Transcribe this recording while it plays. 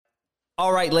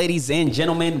All right, ladies and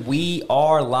gentlemen, we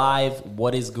are live.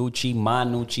 What is Gucci?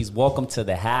 Manucci's. Welcome to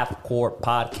the Half Court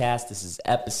Podcast. This is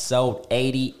episode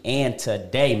 80. And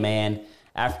today, man,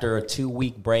 after a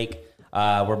 2-week break,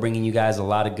 we're bringing you guys a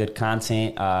lot of good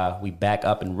content. We back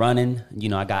up and running. You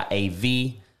know, I got AV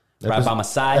right by my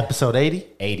side. Episode 80?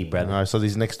 80, brother. All right, so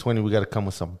these next 20, we got to come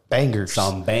with some bangers.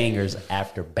 Some bangers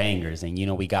after bangers. And, you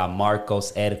know, we got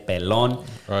Marcos El Pelon.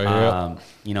 Right here.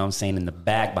 You know what I'm saying, in the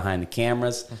back behind the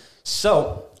cameras.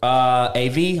 So,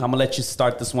 AV, I'm going to let you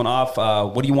start this one off.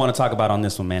 What do you want to talk about on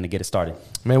this one, man, to get it started?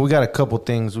 Man, we got a couple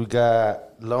things. We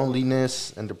got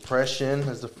loneliness and depression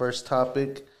as the first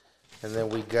topic. And then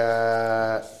we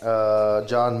got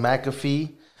John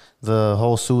McAfee, the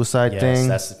whole suicide thing.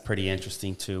 That's pretty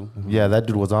interesting, too. Yeah, that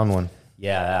dude was on one.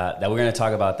 Yeah, that we're going to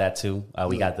talk about that, too.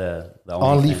 We got the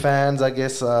OnlyFans, I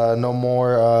guess. No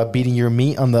more beating your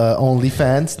meat on the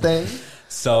OnlyFans thing.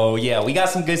 So, yeah, we got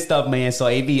some good stuff, man. So,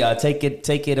 AV, take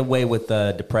it away with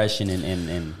depression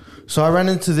and So I ran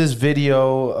into this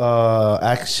video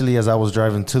actually as I was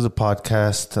driving to the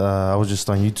podcast. I was just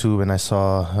on YouTube and I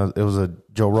saw it was a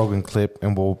Joe Rogan clip,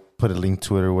 and we'll put a link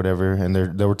to it or whatever. And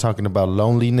they were talking about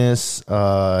loneliness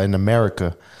in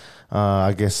America.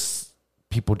 I guess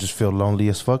people just feel lonely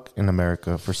as fuck in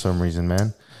America for some reason,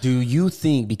 man. Do you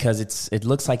think, because it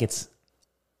looks like it's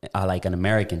like an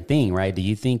American thing, right? Do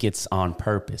you think it's on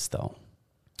purpose, though?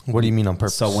 What do you mean on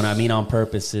purpose? So when I mean on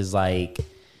purpose is like,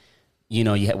 you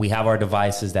know, we have our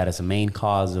devices that is a main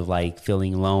cause of like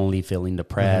feeling lonely, feeling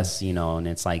depressed, you know, and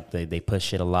it's like they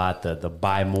push it a lot, the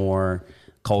buy more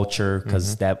culture,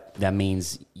 because that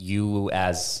means you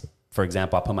as, for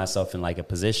example, I put myself in like a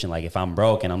position, like if I'm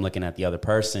broke and I'm looking at the other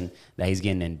person that he's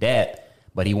getting in debt,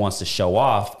 but he wants to show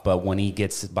off. But when he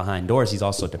gets behind doors, he's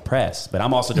also depressed. But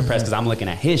I'm also depressed because I'm looking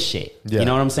at his shit. Yeah. You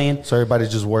know what I'm saying? So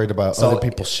everybody's just worried about other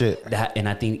people's shit. And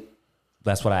I think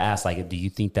that's what I asked. Like, do you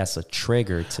think that's a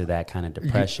trigger to that kind of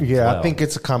depression? Yeah, I think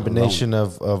it's a combination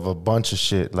of a bunch of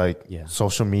shit. Like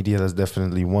social media, that's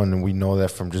definitely one. And we know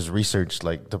that from just research,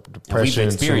 like the depression,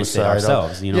 we've experienced suicide. It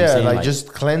ourselves. You know what I'm saying? Like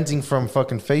just cleansing from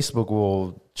fucking Facebook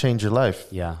will change your life.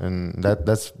 Yeah. And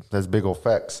that's big old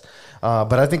facts.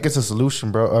 But I think it's a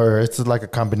solution, bro. Or it's like a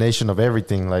combination of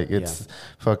everything. Like it's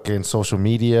fucking social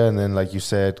media. And then like you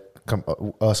said,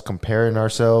 us comparing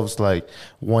ourselves, like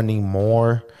wanting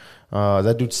more.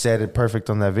 That dude said it perfect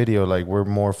on that video. Like we're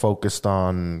more focused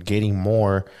on getting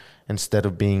more instead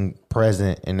of being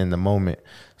present and in the moment.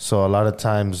 So a lot of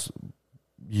times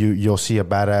you'll see a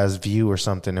badass view or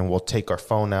something, and we'll take our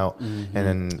phone out and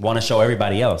then want to show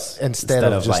everybody else instead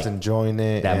of just like enjoying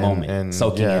it that moment and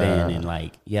soaking it in. And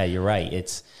like, yeah, you're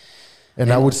right.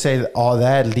 And I would say that all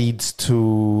that leads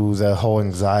to the whole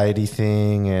anxiety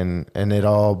thing, and it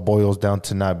all boils down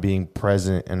to not being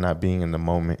present and not being in the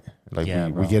moment. Like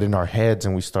we get in our heads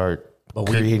and we start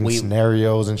creating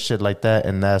scenarios and shit like that,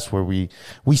 and that's where we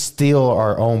steal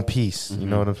our own peace. You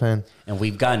know what I'm saying? And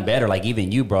we've gotten better. Like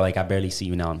even you, bro. Like I barely see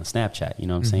you now on the Snapchat. You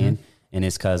know what I'm saying? And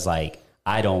it's because like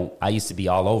I used to be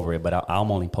all over it, but I'm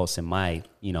only posting my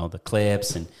the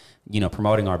clips and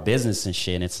promoting our business and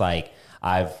shit. And it's like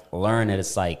I've learned that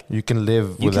it's like you can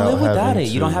live without it.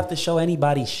 You don't have to show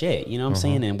anybody shit. You know what I'm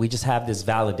saying? And we just have this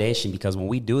validation because when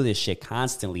we do this shit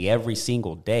constantly, every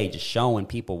single day, just showing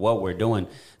people what we're doing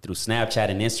through Snapchat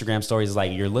and Instagram stories,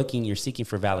 like you're seeking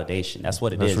for validation. That's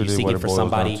what it is. Really you're seeking for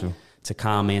somebody to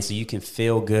comment so you can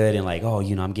feel good and like, oh,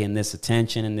 I'm getting this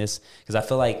attention and this. Because I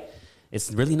feel like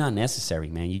it's really not necessary,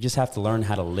 man. You just have to learn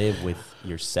how to live with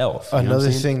yourself. Another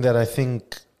thing that I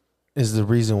think is the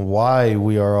reason why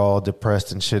we are all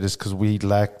depressed and shit is because we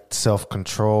lack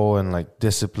self-control and like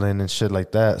discipline and shit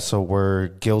like that. So we're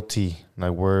guilty.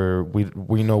 Like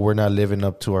we know we're not living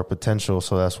up to our potential.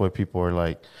 So that's why people are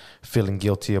like feeling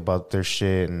guilty about their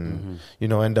shit and,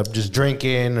 end up just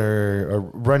drinking or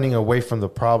running away from the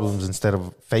problems instead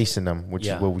of facing them, which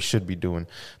is what we should be doing.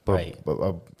 But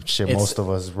most of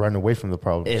us run away from the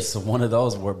problems. It's one of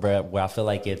those where I feel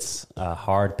like it's a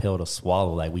hard pill to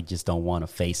swallow. Like we just don't want to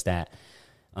face that.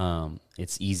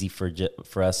 It's easy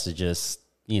for us to just,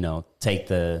 take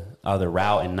the other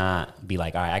route and not be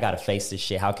like, all right, I got to face this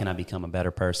shit. How can I become a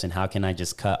better person? How can I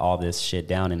just cut all this shit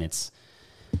down? And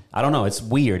I don't know. It's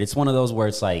weird. It's one of those where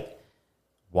it's like,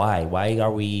 why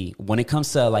are we, when it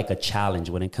comes to like a challenge,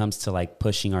 when it comes to like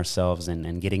pushing ourselves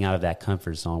and getting out of that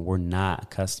comfort zone, we're not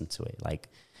accustomed to it. Like,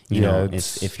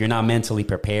 if you're not mentally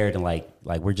prepared and like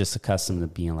we're just accustomed to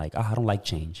being like, oh, I don't like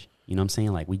change. You know what I'm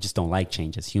saying? Like we just don't like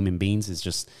change as human beings. It's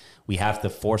just, we have to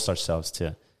force ourselves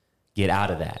to get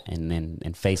out of that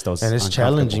and face those. And it's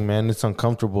challenging, man. It's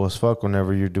uncomfortable as fuck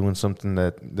whenever you're doing something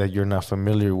that you're not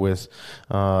familiar with.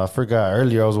 I forgot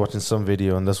earlier I was watching some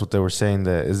video and that's what they were saying,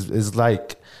 that is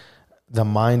like the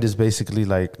mind is basically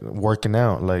like working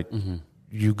out. Like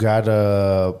you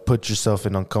gotta put yourself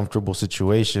in uncomfortable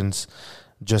situations,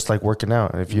 just like working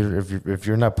out. If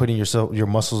you're not putting your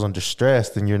muscles under stress,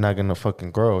 then you're not gonna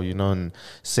fucking grow, you know. And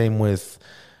same with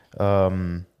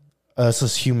us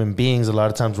as human beings. A lot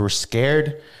of times we're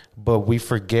scared, but we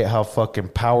forget how fucking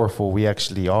powerful we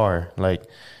actually are. Like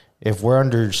if we're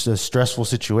under a stressful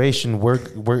situation,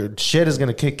 we're shit is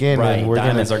gonna kick in, right? And we're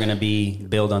diamonds are gonna be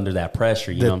built under that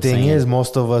pressure. You know what I'm saying? The thing is,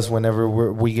 most of us, whenever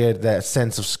we get that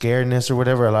sense of scaredness or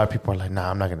whatever, a lot of people are like,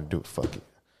 "Nah, I'm not gonna do it. Fuck it,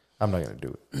 I'm not gonna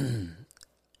do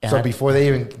it." So before they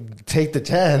even take the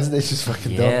chance, they just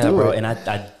fucking don't do it. And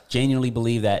I genuinely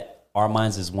believe that our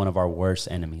minds is one of our worst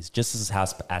enemies. Just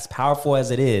as powerful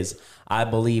as it is, I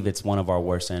believe it's one of our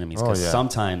worst enemies. Because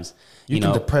sometimes you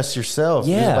can depress yourself.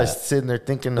 Yeah, by sitting there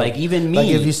thinking like even me. Like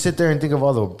if you sit there and think of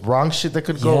all the wrong shit that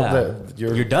could go,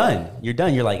 you're done. You're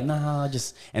done. You're like, nah,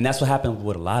 and that's what happened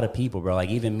with a lot of people, bro. Like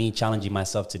even me challenging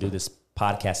myself to do this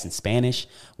podcast in Spanish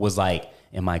was like,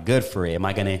 am I good for it? Am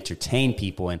I going to entertain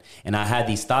people? And I had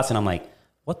these thoughts and I'm like,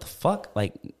 what the fuck?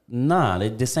 Like, nah,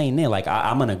 this ain't it. Like,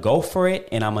 I'm going to go for it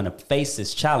and I'm going to face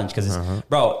this challenge. Because,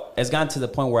 bro, it's gotten to the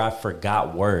point where I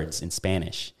forgot words in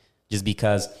Spanish. Just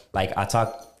because, like, I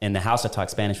talk in the house, I talk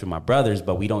Spanish with my brothers,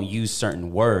 but we don't use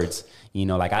certain words. You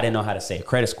know, like, I didn't know how to say a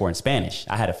credit score in Spanish.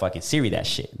 I had to fucking Siri that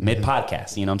shit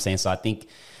mid-podcast. You know what I'm saying? So I think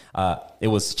it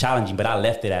was challenging, but I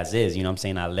left it as is. You know what I'm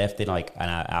saying? I left it like,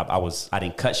 and I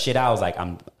didn't cut shit out. I was like,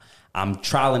 I'm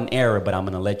trial and error, but I'm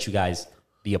going to let you guys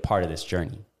be a part of this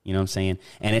journey. You know what I'm saying?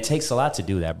 And it takes a lot to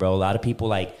do that, bro. A lot of people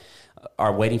like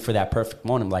are waiting for that perfect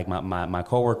moment. Like my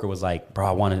coworker was like, bro,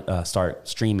 I want to start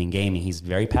streaming gaming. He's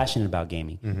very passionate about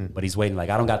gaming, but he's waiting.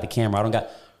 Like, I don't got the camera.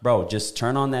 Bro, just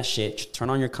turn on that shit. Turn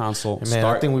on your console. Hey, man,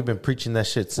 I think we've been preaching that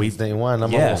shit since day one.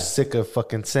 I'm almost sick of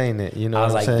fucking saying it. You know, I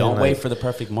was like, don't wait for the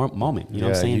perfect moment. You know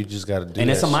what I'm saying? You just got to do. And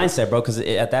it's a mindset, bro. Because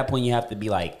at that point, you have to be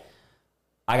like,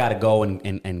 I got to go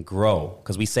and grow.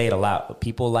 Because we say it a lot, but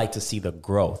people like to see the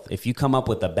growth. If you come up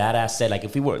with a badass set, like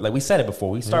if we were, like we said it before,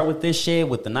 we start with this shit,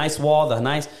 with the nice wall,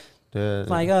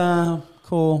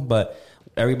 cool. But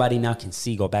everybody now can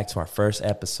see, go back to our first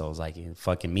episodes, like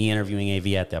fucking me interviewing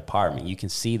AV at the apartment. You can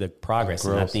see the progress.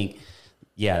 And I think,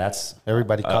 that's...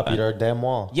 Everybody copied our damn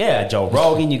wall. Yeah, Joe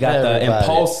Rogan, you got the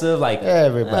impulsive, like...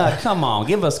 Everybody. Come on,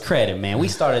 give us credit, man. We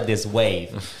started this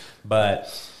wave.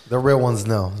 But... The real ones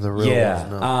know. Ones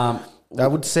know. I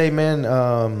would say, man,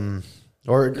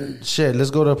 or shit, let's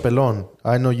go to Pelon.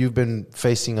 I know you've been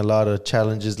facing a lot of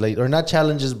challenges lately. Or not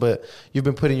challenges, but you've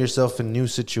been putting yourself in new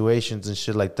situations and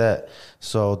shit like that.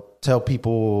 So tell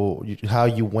people how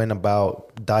you went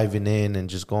about diving in and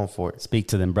just going for it. Speak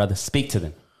to them, brother. Speak to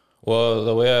them. Well,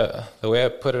 the way I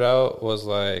put it out was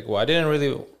like, I didn't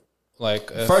really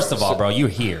like. First of all, bro, you're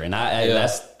here, and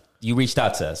you reached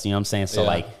out to us. You know what I'm saying? So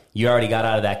like, you already got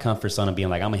out of that comfort zone of being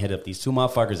like, I'm gonna hit up these two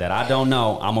motherfuckers that I don't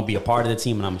know. I'm gonna be a part of the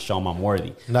team, and I'm gonna show them I'm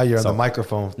worthy. Now you're on the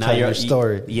microphone. Now your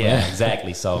story. Yeah,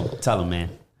 exactly. So tell them, man.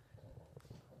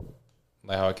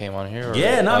 Like how I came on here?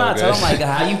 Tell them like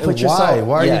how you put yourself.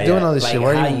 Why are you doing all this shit?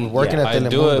 Why are you working at Telemundo? I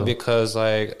do it because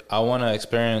like I want to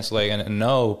experience like and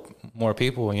know more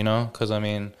people, you know? Because I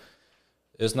mean,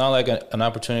 it's not like an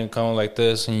opportunity to come like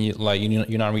this and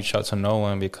you're not reach out to no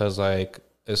one because like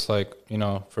it's like, you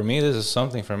know, for me this is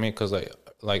something for me because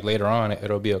like later on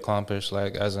it'll be accomplished,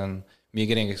 like as in me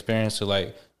getting experience to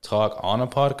like talk on a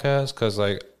podcast because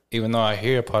like even though I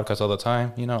hear podcasts all the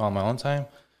time, you know, on my own time.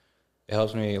 It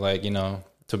helps me, like, you know,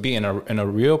 to be in a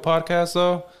real podcast,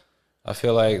 though. I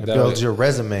feel like that builds your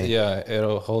resume. Yeah,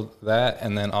 it'll hold that.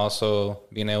 And then also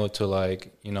being able to,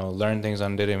 like, you know, learn things I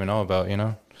didn't even know about, you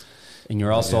know? And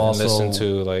you're also listen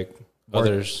to, like,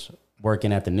 others.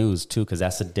 Working at the news, too, because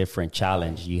that's a different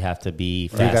challenge. You have to be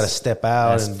fast. You got to step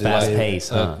out. And fast pace,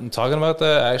 huh? Talking about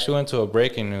that, I actually went to a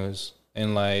breaking news.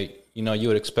 And, like, you know, you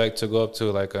would expect to go up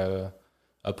to, like, a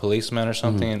policeman or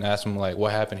something and ask him like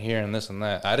what happened here and this and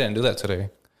that. I didn't do that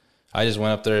today. I just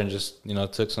went up there and just, you know,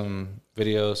 took some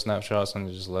videos, snapshots and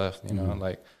just left, you know,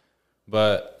 like,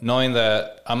 but knowing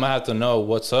that I'm gonna have to know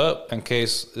what's up in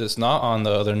case it's not on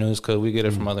the other news because we get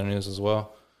it from other news as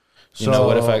well. You know,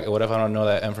 what if I don't know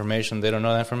that information? They don't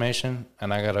know that information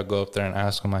and I gotta go up there and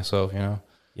ask them myself, you know?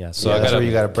 Yeah. So that's where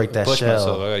you gotta break that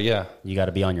shell. You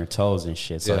gotta be on your toes and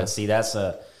shit. So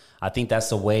I think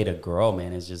that's a way to grow,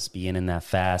 man, is just being in that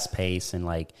fast pace and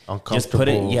like just put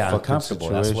it, uncomfortable.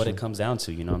 Situation. That's what it comes down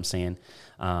to. You know what I'm saying?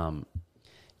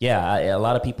 A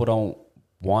lot of people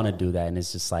want to do that, and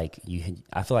it's just like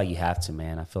I feel like you have to,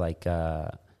 man. I feel like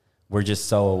we're just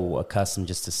so accustomed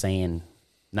just to saying,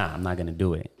 nah, I'm not gonna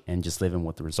do it, and just living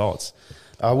with the results.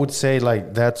 I would say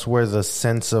like that's where the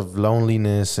sense of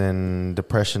loneliness and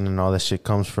depression and all that shit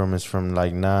comes from, is from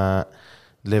like not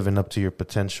living up to your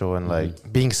potential and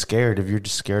like being scared. If you're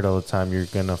just scared all the time, you're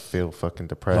gonna feel fucking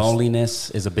depressed. Loneliness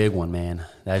is a big one, man.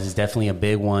 That is definitely a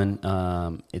big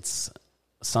one. It's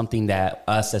something that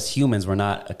us as humans, we're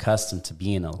not accustomed to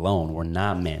being alone. We're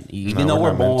not meant. Even though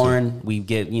we're born, we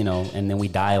get, and then we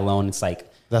die alone. It's like,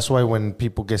 that's why when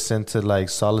people get sent to like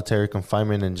solitary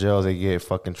confinement in jail, they get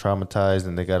fucking traumatized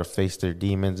and they got to face their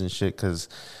demons and shit because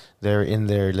they're in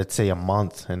there, let's say, a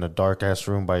month in a dark ass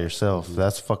room by yourself.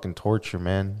 That's fucking torture,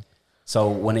 man. So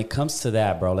when it comes to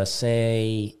that, bro, let's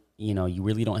say, you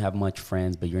really don't have much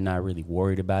friends, but you're not really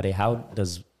worried about it. How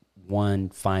does one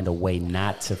find a way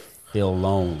not to feel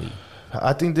lonely?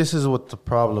 I think this is what the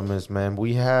problem is, man.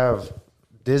 We have,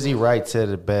 Dizzy Wright said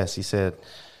it best. He said,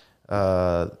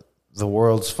 the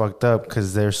world's fucked up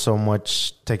because there's so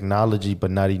much technology but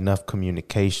not enough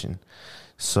communication.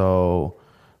 So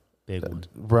big one.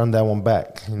 Run that one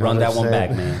back. Run that one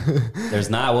back, man. There's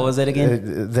not, what was it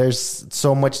again? There's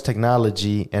so much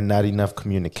technology and not enough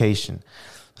communication.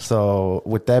 So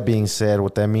with that being said,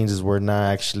 what that means is we're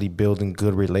not actually building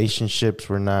good relationships.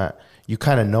 We're not, you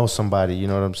kind of know somebody, you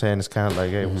know what I'm saying? It's kind of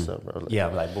like, hey, what's up, bro? Like, yeah,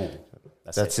 like boom.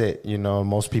 That's it.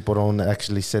 Most people don't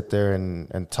actually sit there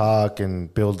and talk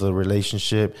and build a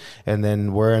relationship. And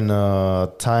then we're in a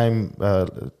time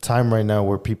right now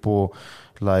where people,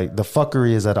 like, the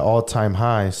fuckery is at an all-time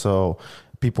high. So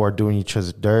people are doing each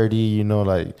other dirty,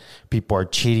 like people are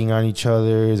cheating on each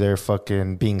other. They're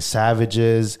fucking being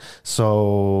savages.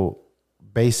 So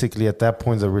basically at that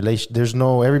point,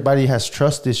 everybody has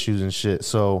trust issues and shit.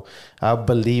 So I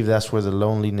believe that's where the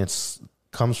loneliness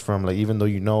comes from. Like, even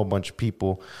though a bunch of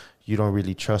people, you don't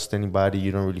really trust anybody,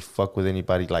 you don't really fuck with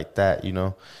anybody like that,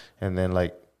 and then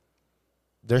like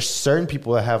there's certain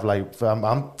people that have like,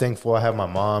 I'm thankful I have my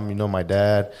mom, my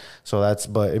dad,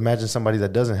 but imagine somebody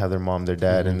that doesn't have their mom, their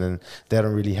dad, and then they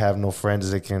don't really have no friends.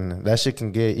 That shit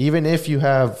can get, even if you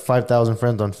have 5,000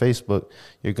 friends on Facebook,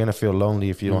 you're gonna feel lonely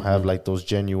if you don't have like those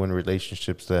genuine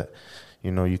relationships that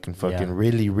you can fucking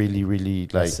really, really, really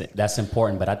like. That's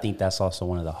important, but I think that's also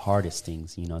one of the hardest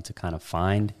things, to kind of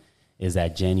find, is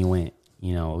that genuine.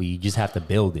 You just have to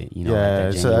build it.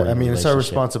 It's our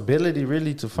responsibility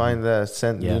really to find that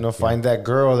find that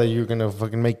girl that you're gonna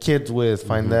fucking make kids with.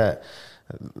 Find that,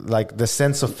 like, the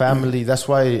sense of family. That's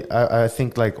why I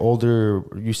think like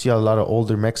you see a lot of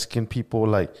older Mexican people,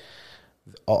 like,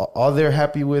 all they're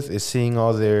happy with is seeing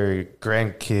all their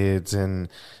grandkids and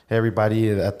everybody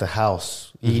at the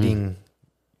house eating.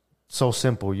 So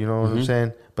simple, you know what I'm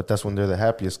saying? But that's when they're the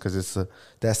happiest, because it's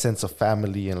that sense of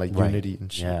family and like unity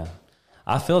and shit. Yeah,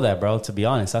 I feel that, bro. To be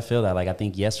honest, I feel that. Like, I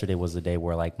think yesterday was the day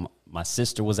where like my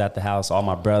sister was at the house, all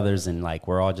my brothers, and like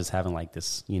we're all just having like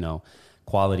this,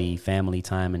 quality family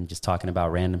time and just talking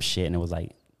about random shit. And it was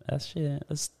like, that shit,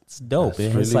 it's dope.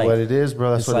 That's really like, what it is,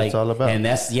 bro. That's what it's all about. And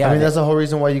that's that's the whole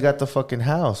reason why you got the fucking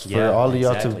house, for all of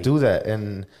y'all to do that.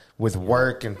 And with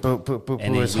work and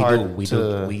it's hard. We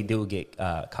do get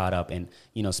caught up. And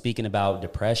speaking about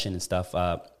depression and stuff,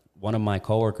 one of my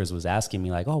coworkers was asking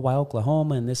me like, "Oh, why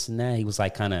Oklahoma and this and that?" He was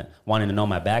like kind of wanting to know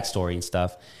my backstory and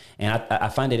stuff. And I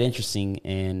find it interesting.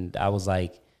 And I was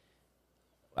like,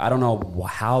 I don't know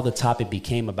how the topic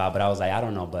became about, but I was like, I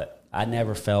don't know, but I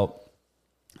never felt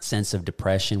sense of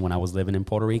depression when I was living in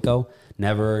Puerto Rico.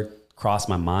 Never crossed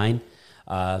my mind.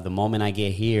 The moment I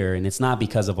get here, and it's not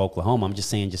because of Oklahoma, I'm just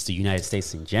saying just the United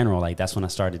States in general, like that's when I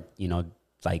started,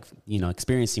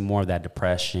 experiencing more of that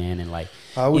depression. And like,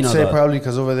 I would say probably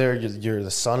because over there, the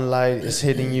sunlight is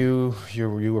hitting you.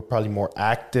 You were probably more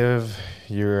active.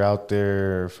 You're out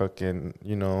there fucking,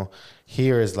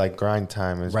 here is like grind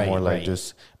time. It's more like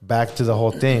just back to the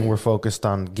whole thing. We're focused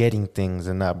on getting things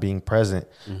and not being present.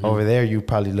 Over there, you're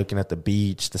probably looking at the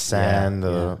beach, the sand,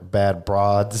 the bad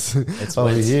broads. Over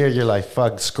here, you're like,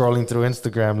 fuck, scrolling through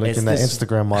Instagram, looking at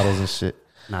Instagram models and shit.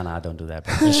 No, I don't do that,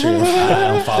 bro. I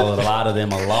don't follow a lot of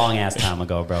them a long ass time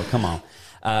ago, bro. Come on.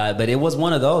 But it was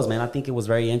one of those, man. I think it was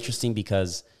very interesting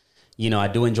because, I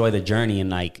do enjoy the journey, and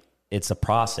like, it's a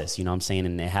process, you know what I'm saying?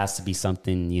 And it has to be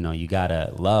something, you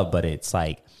gotta love, but it's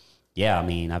like, yeah, I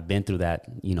mean, I've been through that,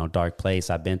 dark place.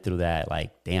 I've been through that,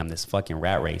 like, damn, this fucking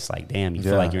rat race. Like, damn, you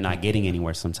feel like you're not getting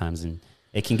anywhere sometimes, and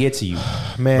it can get to you.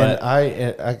 Man, but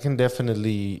I can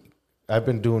definitely, I've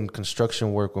been doing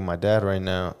construction work with my dad right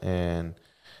now, and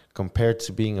compared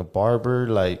to being a barber,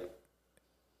 like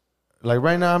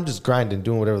right now I'm just grinding,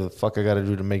 doing whatever the fuck I got to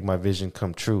do to make my vision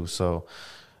come true. So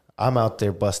I'm out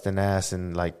there busting ass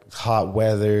in like hot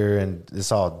weather and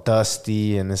it's all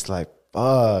dusty and it's like,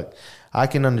 fuck. I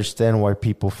can understand why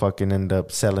people fucking end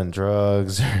up selling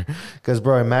drugs. Because,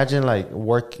 bro, imagine like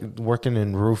working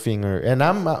in roofing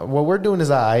and what we're doing is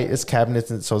it's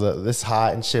cabinets and so it's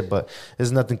hot and shit, but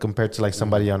it's nothing compared to like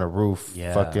somebody on a roof.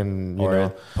 Yeah. Fucking, you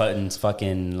know. Putting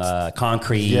fucking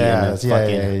concrete. Yeah,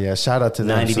 and yeah. Shout out to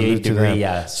them. 98 degree, them.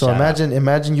 Yeah. So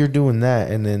imagine you're doing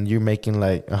that and then you're making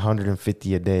like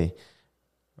 150 a day.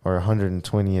 Or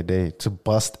 120 a day to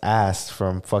bust ass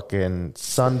from fucking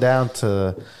sundown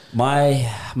to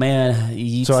my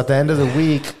man. So at the end of the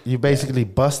week, you basically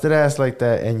busted ass like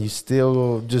that, and you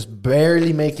still just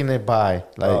barely making it by.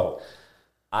 Like,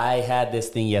 I had this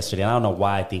thing yesterday. And I don't know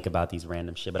why I think about these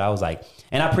random shit, but I was like,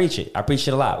 and I preach it. I preach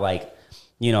it a lot. Like,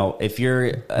 you know, if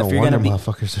you're gonna be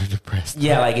motherfuckers are depressed.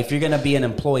 Yeah, like if you're gonna be an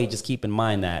employee, just keep in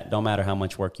mind that no matter how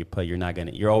much work you put,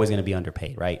 you're always gonna be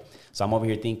underpaid, right? So I'm over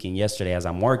here thinking yesterday as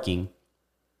I'm working,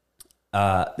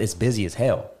 it's busy as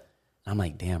hell. I'm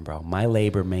like, damn, bro, my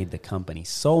labor made the company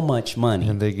so much money,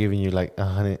 and they're giving you like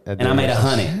 100, and I made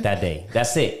 100 that day.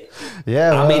 That's it.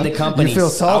 Yeah, I made the company. You feel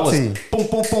salty. I was boom,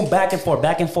 boom, boom, back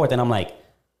and forth, and I'm like,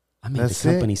 I made the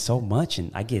company so much, and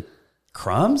I get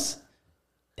crumbs.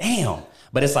 Damn.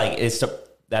 But it's like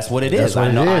that's what it is.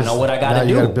 I know what I gotta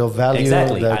do. You gotta build value,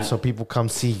 exactly. So people come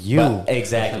see you.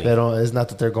 Exactly. They don't. It's not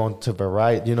that they're going to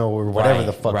Variety, you know, or whatever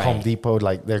the fuck Home Depot.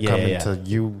 Like they're coming to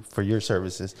you for your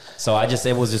services. So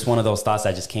it was just one of those thoughts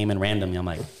that just came in randomly. I'm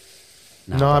like,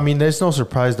 no, I mean, there's no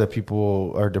surprise that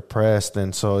people are depressed,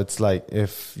 and so it's like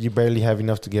if you barely have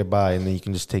enough to get by, and then you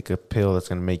can just take a pill that's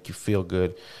gonna make you feel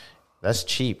good. That's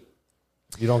cheap.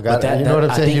 You don't got you know what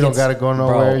I'm saying? You don't got to go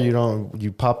nowhere. Bro,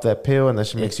 you pop that pill and that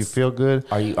shit makes you feel good.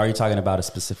 Are you talking about a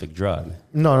specific drug?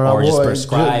 No. Or just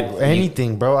prescribed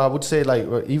anything, bro. I would say like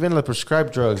even the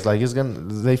prescribed drugs, like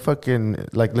they fucking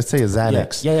like, let's say a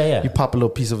Xanax. Yeah. You pop a little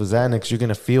piece of a Xanax, you're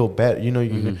gonna feel better. You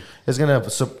know, it's gonna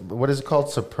what is it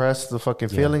called? Suppress the fucking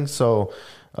feeling. So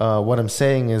what I'm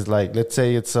saying is like, let's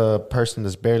say it's a person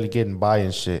that's barely getting by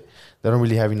and shit. They don't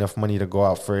really have enough money to go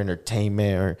out for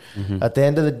entertainment or at the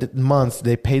end of the month,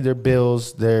 they pay their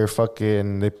bills. They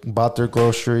bought their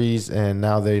groceries and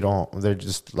now they're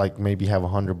just like maybe have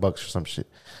 $100 or some shit.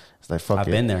 It's like, fuck I've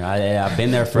it. been there. I've been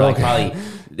there for like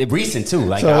probably recent too.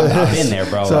 Like I've been there,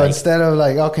 bro. So instead of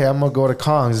like, okay, I'm going to go to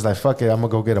Kong's, it's like, fuck it. I'm going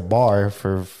to go get a bar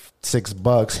for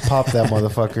 $6, pop that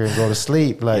motherfucker and go to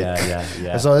sleep. Like,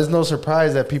 yeah. So it's no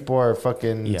surprise that people are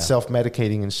fucking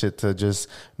self-medicating and shit to just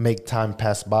make time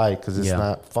pass by because it's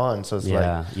not fun. So it's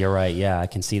like, you're right. Yeah, I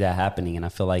can see that happening, and I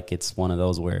feel like it's one of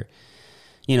those where,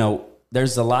 you know,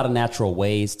 there's a lot of natural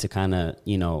ways to kind of,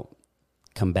 you know,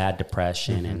 combat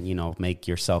depression and, you know, make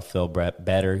yourself feel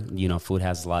better. You know, food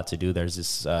has a lot to do. There's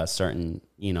this certain,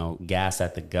 you know, gas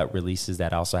that the gut releases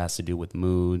that also has to do with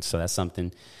mood. So that's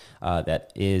something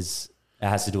that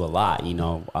has to do a lot. You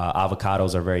know,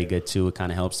 avocados are very good too. It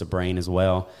kind of helps the brain as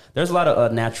well. There's a lot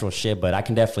of natural shit, but I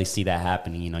can definitely see that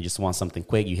happening. You know, just want something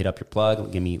quick. You hit up your plug.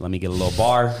 Let me get a little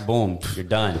bar. Boom, you're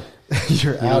done.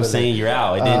 You're out. You know what I'm saying? You're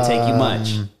out. It didn't take you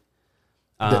much.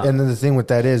 And then the thing with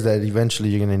that is that eventually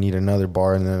you're gonna need another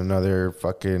bar and then another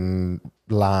fucking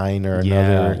line or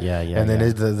another. And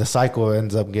then the cycle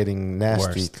ends up getting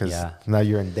nasty because now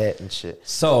you're in debt and shit.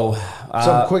 So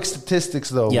some quick statistics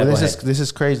though. Yeah, this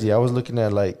is crazy. I was looking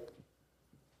at like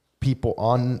people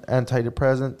on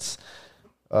antidepressants,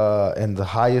 and the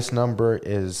highest number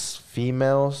is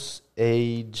females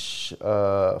age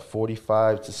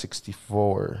 45 to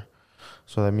 64.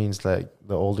 So that means like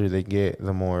the older they get,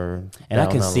 the more. And I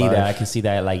can see that. I can see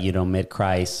that, like, you know,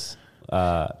 midlife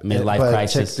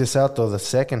crisis. Check this out though. The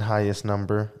second highest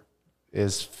number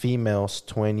is females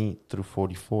 20 through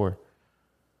 44.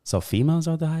 So females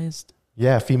are the highest?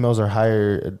 Yeah, females are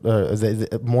higher.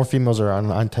 More females are on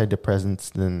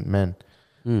antidepressants than men.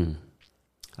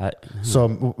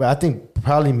 So I think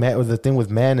probably the thing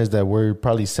with men is that we're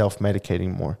probably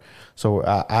self-medicating more. So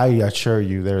I assure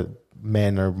you,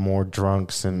 men are more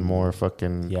drunks and more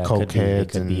fucking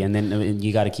cokeheads. And then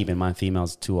you got to keep in mind,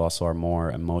 females too also are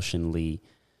more emotionally,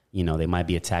 you know, they might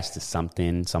be attached to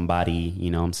somebody,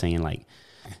 you know what I'm saying? Like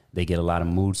they get a lot of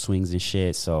mood swings and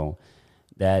shit. So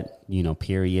that, you know,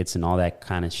 periods and all that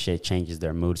kind of shit changes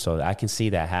their mood. So I can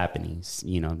see that happening,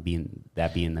 you know, being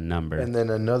the number. And then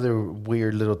another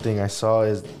weird little thing I saw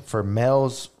is for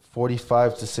males,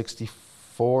 45 to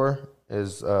 64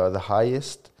 is the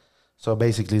highest. So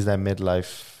basically, it's that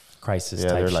midlife crisis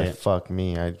type they're shit. Like, fuck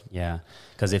me.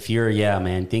 Because if you're,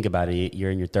 man, think about it.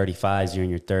 You're in your 35s, you're in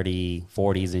your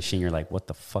 40s and shit. And you're like, what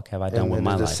the fuck have I done with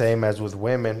my life? The same as with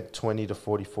women, 20 to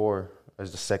 44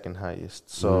 is the second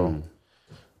highest. So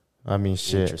I mean,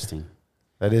 shit. Interesting.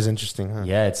 That is interesting, huh?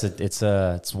 Yeah,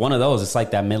 it's one of those. It's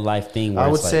like that midlife thing. Where I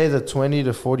would it's say like, the 20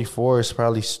 to 44 is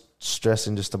probably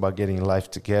stressing just about getting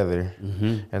life together.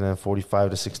 And then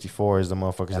 45 to 64 is the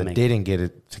motherfuckers that didn't get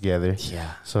it together.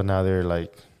 Yeah. So now they're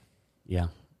like... Yeah,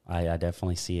 I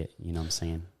definitely see it. You know what I'm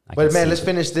saying? But man, let's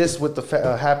finish this with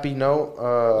the happy note.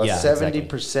 70%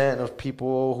 exactly. of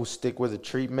people who stick with the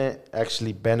treatment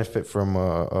actually benefit from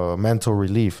mental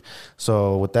relief.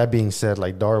 So with that being said,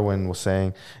 like Darwin was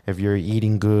saying, if you're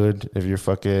eating good, if you're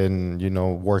fucking,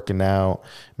 working out,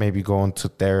 maybe going to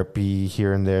therapy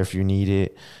here and there if you need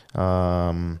it,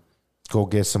 go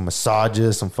get some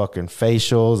massages, some fucking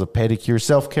facials, a pedicure,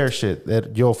 self-care shit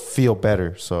that you'll feel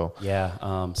better. So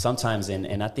yeah, sometimes,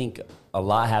 and I think a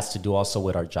lot has to do also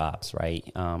with our jobs, right?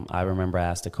 I remember I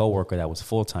asked a coworker that was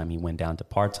full-time. He went down to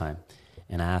part-time,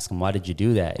 and I asked him, why did you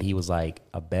do that? He was like,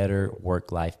 a better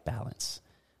work-life balance.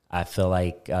 I feel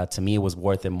like to me, it was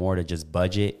worth it more to just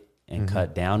budget and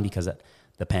cut down, because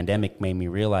the pandemic made me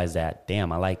realize that,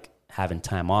 damn, I like having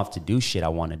time off to do shit I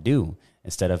want to do,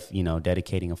 instead of,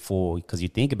 dedicating a full, because you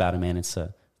think about it, man, it's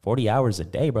 40 hours a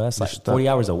day, bro. That's like 40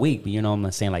 hours a week. But you know what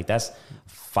I'm saying? Like, that's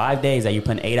 5 days that you're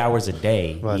putting 8 hours a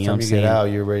day. By the you know time what I'm you saying? get out,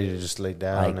 you're ready to just lay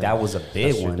down. Like, that was a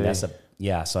big one.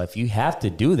 Yeah. So if you have to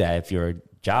do that, if your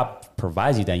job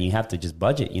provides you that, you have to just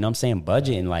budget. You know what I'm saying?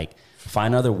 Budget and like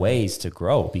find other ways to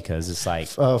grow, because it's like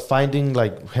finding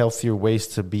like healthier ways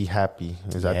to be happy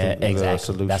is I think the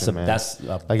solution. That's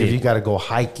like if you got to go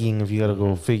hiking, if you got to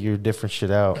go figure different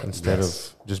shit out instead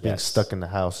of just being stuck in the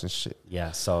house and shit.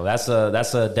 Yeah. So that's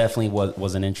a definitely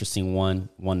was an interesting one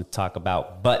to talk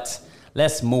about. But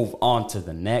let's move on to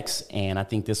the next, and I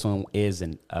think this one is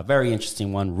a very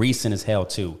interesting one, recent as hell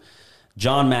too.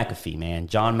 John McAfee, man.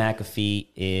 John McAfee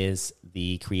is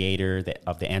the creator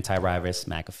of the antivirus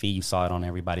McAfee. You saw it on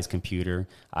everybody's computer.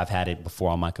 I've had it before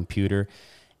on my computer.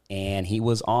 And he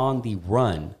was on the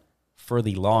run for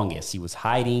the longest. He was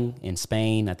hiding in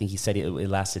Spain. I think he said it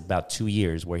lasted about 2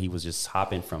 years, where he was just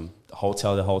hopping from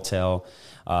hotel to hotel.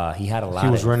 He had a lot. He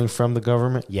was running from the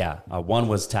government? Yeah. One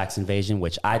was tax invasion,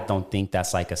 which I don't think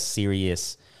that's like a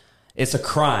serious... It's a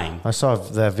crime. I saw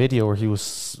that video where he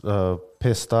was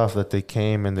pissed off that they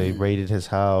came and they raided his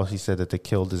house. He said that they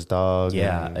killed his dog.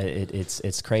 Yeah,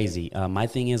 it's crazy. My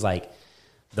thing is, like,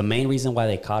 the main reason why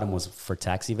they caught him was for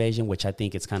tax evasion, which I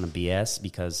think it's kind of BS,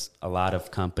 because a lot of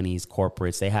companies,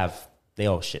 corporates, they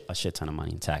owe a shit ton of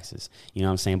money in taxes. You know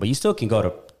what I'm saying? But you still can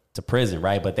go to prison,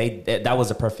 right? But that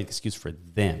was a perfect excuse for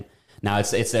them. Now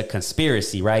it's a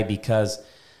conspiracy, right? Because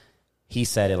he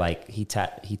said it like he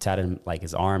tatted him like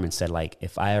his arm and said, like,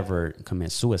 if I ever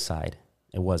commit suicide,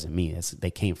 it wasn't me.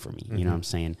 They came for me. You know what I'm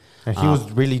saying? And he was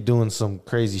really doing some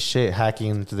crazy shit,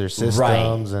 hacking into their systems. Right.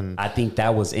 And I think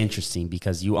that was interesting,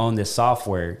 because you own this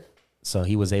software. So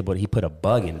he put a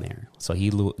bug in there. So he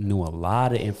knew a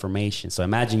lot of information. So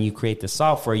imagine you create the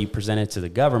software, you present it to the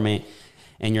government,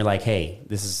 and you're like, hey,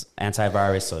 this is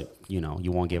antivirus. So,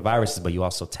 you won't get viruses, but you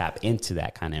also tap into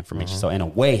that kind of information. So in a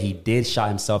way, he did shot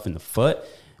himself in the foot,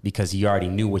 because he already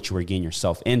knew what you were getting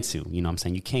yourself into. You know what I'm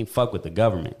saying? You can't fuck with the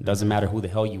government. It doesn't matter who the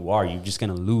hell you are. You're just going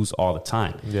to lose all the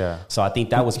time. Yeah. So I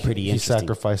think that was pretty interesting. He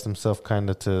sacrificed himself kind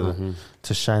of to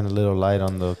shine a little light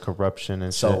on the corruption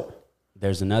and shit.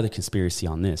 There's another conspiracy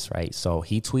on this, right? So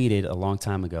he tweeted a long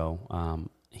time ago,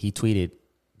 he tweeted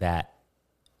that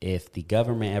if the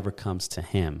government ever comes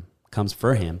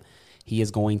for him, he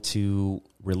is going to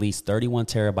release 31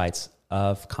 terabytes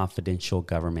of confidential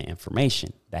government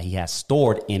information that he has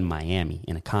stored in Miami,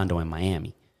 in a condo in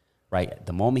Miami, right?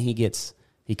 The moment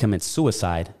he commits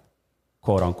suicide,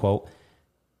 quote unquote,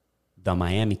 the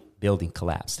Miami building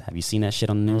collapsed. Have you seen that shit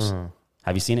on the news?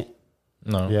 Have you seen it?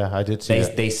 No. Yeah, I did see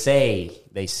it. They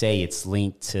say it's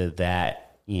linked to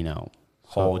that,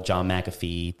 whole John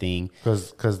McAfee thing.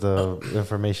 Because the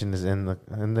information is in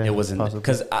there. It was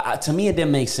because to me it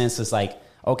didn't make sense. It's like,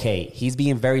 okay, he's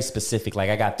being very specific. Like,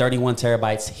 I got 31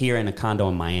 terabytes here in a condo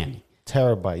in Miami.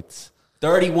 Terabytes.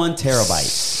 31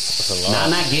 terabytes. That's a lot.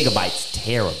 Not gigabytes,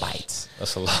 terabytes.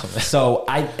 That's a lot, man. So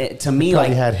to me,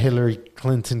 like, had Hillary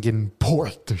Clinton getting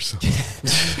porked or something.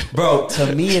 Bro,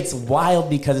 to me it's wild,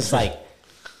 because it's like,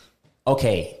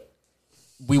 okay,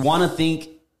 we want to think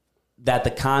that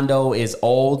the condo is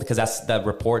old, because that's the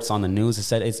reports on the news. It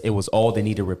said it was old, they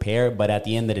need to repair. But at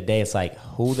the end of the day, it's like,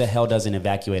 who the hell doesn't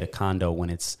evacuate a condo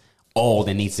when it's old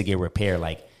and needs to get repaired?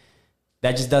 Like,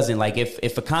 that just doesn't, like,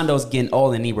 if a condo's getting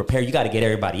old and need repair, you got to get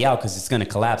everybody out, because it's going to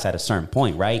collapse at a certain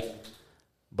point, right?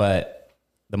 But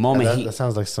the moment that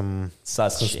sounds like some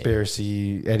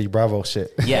conspiracy shit. Eddie Bravo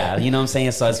shit. Yeah, you know what I'm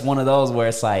saying? So it's one of those where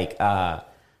it's like,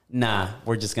 nah,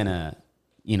 we're just going to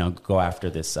go after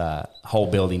this whole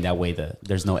building. That way,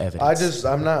 there's no evidence.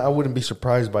 I wouldn't be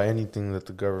surprised by anything that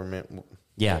the government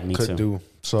me could too. do.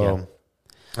 So. Yeah.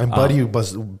 And Buddy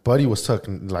was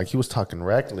talking like he was talking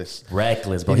reckless.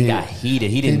 Reckless, bro. He got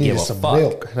heated. He didn't give a fuck.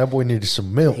 Milk. That boy needed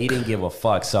some milk. He didn't give a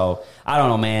fuck. So I don't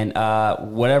know, man.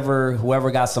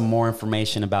 Whoever got some more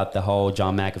information about the whole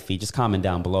John McAfee, just comment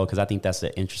down below because I think that's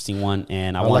an interesting one.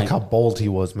 And I like how bold he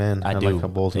was, man. I do. Like how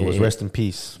bold he was. Rest in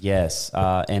peace. Yes,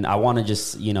 and I want to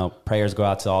just prayers go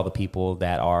out to all the people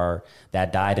that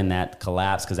died in that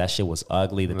collapse because that shit was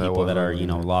ugly. The people that are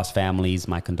lost families.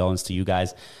 My condolences to you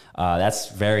guys. That's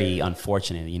very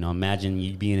unfortunate. Imagine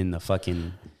you being in the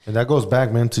fucking. And that goes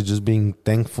back, man, to just being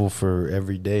thankful for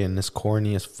every day. And it's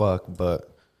corny as fuck, but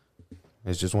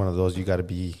it's just one of those you gotta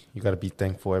be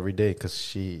thankful every day because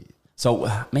she. So,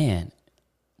 man,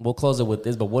 we'll close it with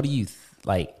this. But what do you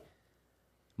like?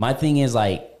 My thing is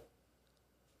like,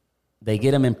 they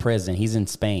get him in prison. He's in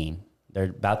Spain. They're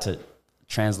about to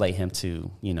translate him to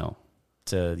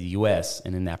to the U.S.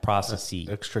 and in that process he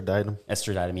extradite him.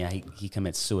 Yeah, he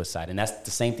commits suicide, and that's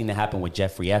the same thing that happened with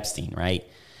Jeffrey Epstein, right?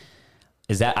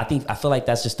 I feel like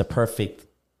that's just the perfect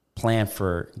plan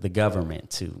for the government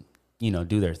to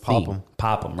do their thing,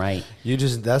 pop them, right?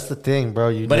 That's the thing,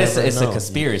 bro. But it's a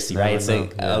conspiracy, right? It's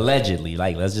allegedly,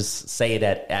 like let's just say it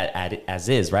as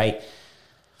is, right?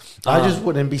 I just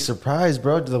wouldn't be surprised,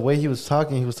 bro. The way he was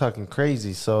talking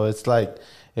crazy. So it's like,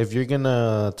 if you're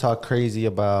gonna talk crazy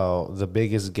about the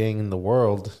biggest gang in the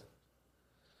world,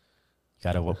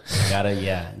 gotta,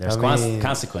 yeah. There's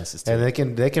consequences to and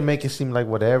it. they can make it seem like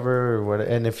whatever.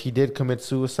 And if he did commit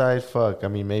suicide, fuck. I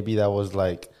mean, maybe that was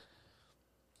like,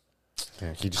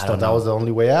 he just thought that was the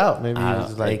only way out. Maybe he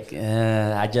was like,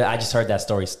 I just heard that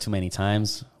story too many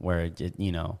times where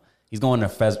he's going to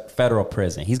federal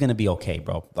prison. He's gonna be okay,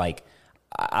 bro. Like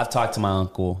I've talked to my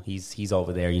uncle. He's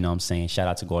over there. You know what I'm saying? Shout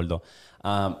out to Gordo.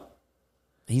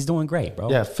 He's doing great, bro.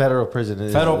 Yeah, federal prison.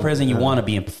 Federal prison, you want to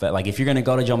be in. Like, if you're gonna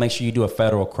go to jail, make sure you do a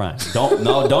federal crime.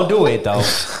 Don't do it though.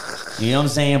 You know what I'm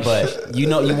saying? But you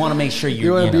want to make sure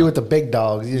you want to be with the big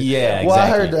dogs. Yeah, well,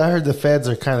 exactly. I heard the feds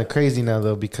are kind of crazy now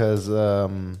though because I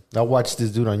watched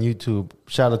this dude on YouTube.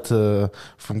 Shout out to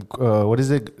from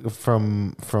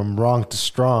Wrong to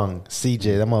Strong,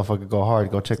 CJ. That motherfucker go hard.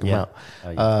 Go check him out.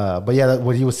 Oh, yeah. But yeah,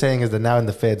 what he was saying is that now in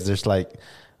the feds, there's like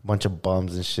bunch of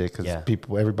bums and shit because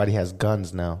everybody has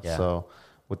guns now. Yeah. So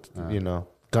with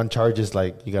gun charges,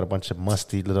 like you got a bunch of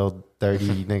musty little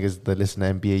dirty niggas that listen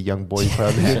to NBA YoungBoy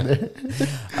probably in there.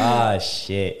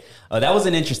 Shit. Oh, that was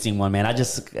an interesting one, man.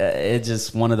 It's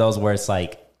just one of those where it's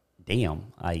like,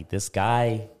 damn, like this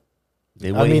guy.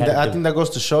 I think that goes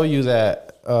to show you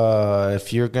that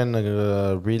if you're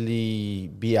gonna really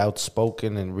be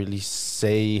outspoken and really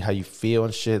say how you feel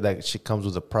and shit, that shit comes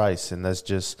with a price, and that's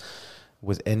just.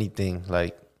 With anything,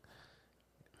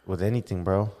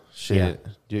 bro. Shit,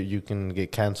 you can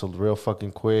get canceled real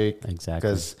fucking quick. Exactly.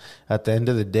 Because at the end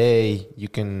of the day, you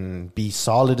can be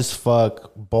solid as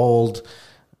fuck, bold,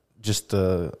 just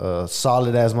a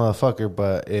solid ass motherfucker.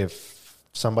 But if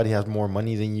somebody has more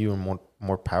money than you and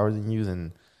more power than you,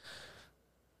 then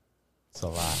it's a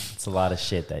lot. It's a lot of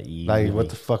shit that you what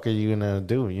the fuck are you gonna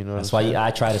do? You know. That's why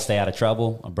I try to stay out of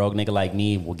trouble. A broke nigga like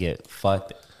me will get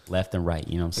fucked left and right.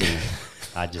 You know what I'm saying?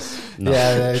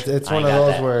 It's one of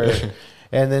those where,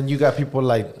 and then you got people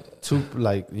like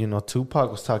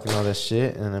Tupac was talking all that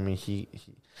shit, and I mean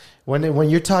when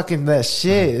you're talking that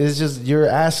shit, it's just you're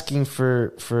asking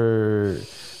for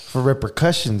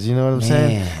repercussions. You know what I'm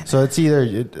saying? So it's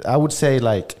either I would say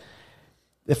like,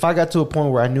 if I got to a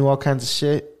point where I knew all kinds of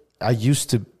shit, I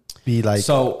used to be like,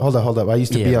 hold up, I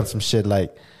used to be on some shit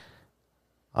like,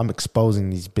 I'm exposing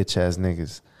these bitch ass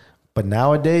niggas, but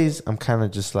nowadays I'm kind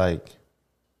of just like.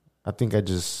 I think I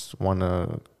just want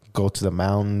to go to the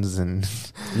mountains and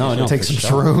take some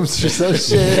shrooms or some shit.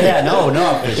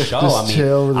 For sure. Just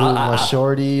chill with my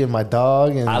shorty and my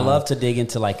dog. And I love to dig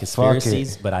into like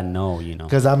conspiracies, but I know,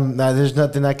 because there's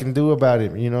nothing I can do about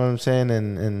it. You know what I'm saying?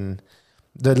 And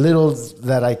the little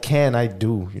that I can, I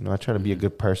do. I try to be a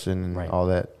good person and all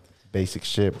that basic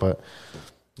shit, but.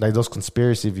 Like those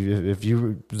conspiracies, if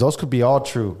you those could be all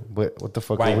true, but what the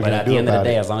fuck? Right, but at the end of the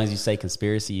day, as long as you say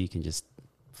conspiracy, you can just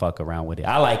fuck around with it.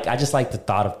 I just like the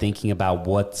thought of thinking about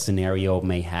what scenario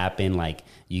may happen. Like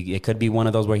it could be one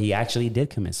of those where he actually did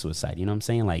commit suicide. You know what I'm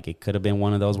saying? Like it could have been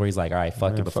one of those where he's like, all right,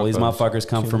 fuck it. Before these motherfuckers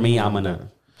come for me, I'm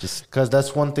gonna just. Because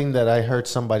that's one thing that I heard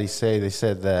somebody say. They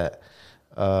said that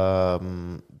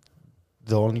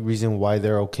the only reason why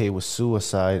they're okay with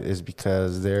suicide is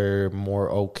because they're more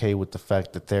okay with the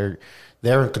fact that they're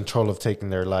in control of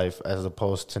taking their life as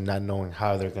opposed to not knowing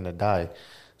how they're gonna die.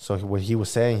 So what he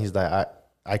was saying, he's like,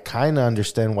 I kind of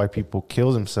understand why people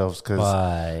kill themselves, because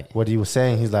Why? what he was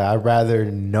saying, he's like, I'd rather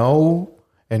know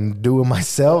and do it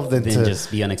myself than Then to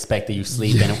just be unexpected. You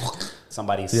sleep and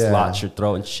somebody slots your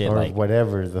throat and shit. or Like,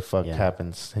 whatever the fuck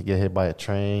happens. Get hit by a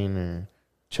train or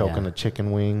choke on a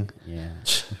chicken wing. yeah.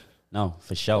 No,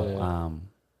 for sure. Yeah.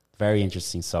 Very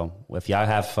interesting. So if y'all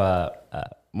have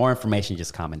more information,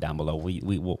 just comment down below.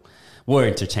 We'll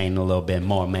entertain a little bit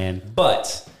more, man.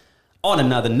 But on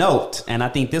another note, and I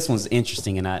think this one's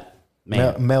interesting, and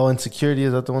Male insecurity,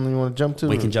 is that the one you want to jump to?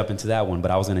 we can jump into that one,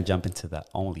 but I was going to jump into the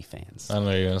OnlyFans. I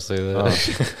know you're gonna say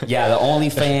that. Yeah, the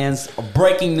OnlyFans.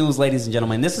 Breaking news, ladies and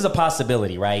gentlemen. This is a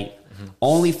possibility, right?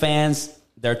 OnlyFans,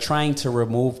 they're trying to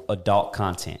remove adult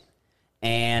content.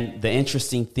 And the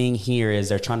interesting thing here is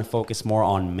they're trying to focus more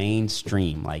on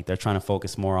mainstream. Like, they're trying to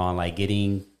focus more on, like,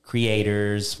 getting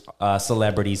creators,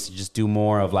 celebrities to just do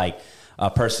more of, like, a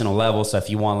personal level. So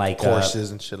if you want, like, courses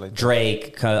and shit like that.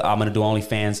 Drake, I'm going to do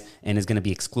OnlyFans, and it's going to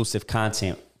be exclusive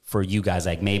content for you guys,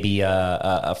 like maybe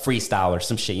a freestyle or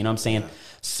some shit. You know what I'm saying?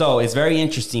 So it's very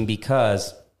interesting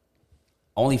because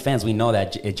OnlyFans, we know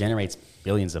that it generates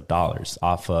billions of dollars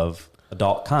off of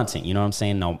adult content. You know what I'm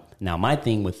saying? Now my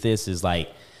thing with this is,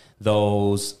 like,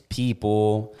 those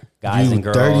people, guys and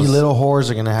girls, dirty little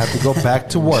whores are gonna have to go back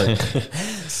to work.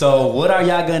 So what are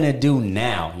y'all gonna do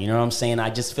now? You know what I'm saying? I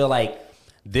just feel like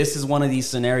this is one of these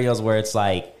scenarios where it's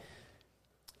like,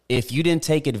 if you didn't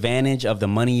take advantage of the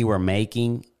money you were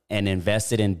making and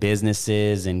invested in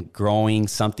businesses and growing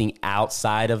something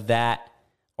outside of that,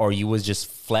 or you was just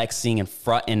flexing and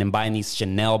fronting and buying these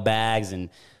Chanel bags, and,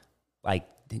 like,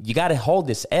 you got to hold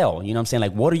this L. You know what I'm saying?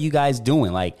 Like, what are you guys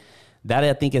doing? Like, that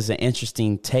I think is an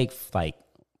interesting take. Like,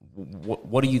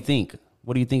 what do you think?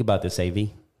 What do you think about this, AV?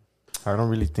 I don't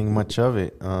really think much of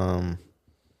it.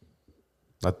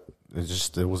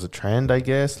 It was a trend, I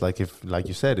guess. Like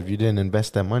you said, if you didn't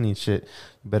invest that money, shit,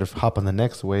 you better hop on the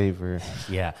next wave or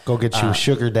go get you a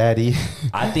sugar daddy.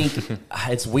 I think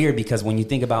it's weird because when you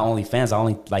think about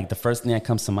OnlyFans, the first thing that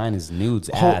comes to mind is nudes,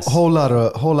 ass. Whole lot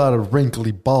of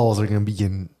wrinkly balls are gonna be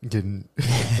getting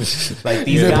like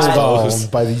these guys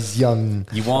by these young.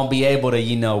 You won't be able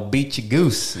to, beat your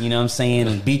goose. You know what I'm saying?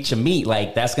 And beat your meat.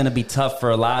 Like, that's gonna be tough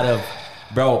for a lot of,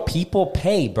 bro. People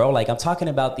pay, bro. Like, I'm talking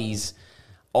about these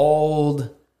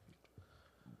old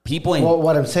people and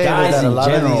what I'm saying guys is that in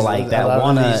general, like that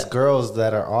want these girls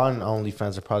that are on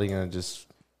OnlyFans are probably gonna just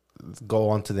go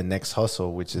on to the next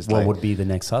hustle, which is what would be the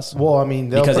next hustle? Well, I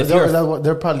mean, because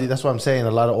they're probably, that's what I'm saying.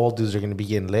 A lot of old dudes are gonna be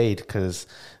getting laid because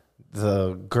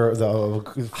the girls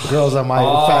on my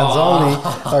fans only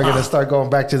are gonna start going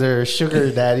back to their sugar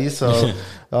daddy. So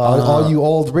all you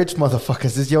old rich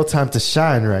motherfuckers, it's your time to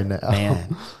shine right now.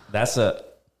 Man,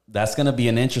 that's gonna be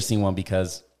an interesting one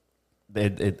because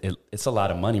it's a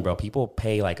lot of money, bro. People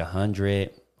pay like $100.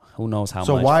 Who knows how much?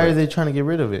 So why are they trying to get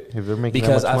rid of it if they're making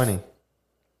that much money?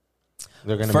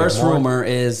 They're gonna first rumor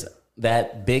is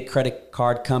that big credit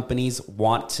card companies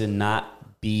want to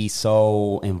not be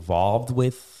so involved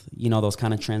with those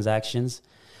kind of transactions.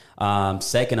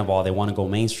 Second of all, they want to go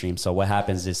mainstream. So what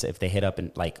happens is if they hit up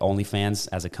and like OnlyFans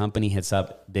as a company hits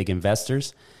up big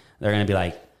investors, they're gonna be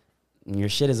like, your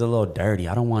shit is a little dirty.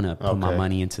 I don't want to put my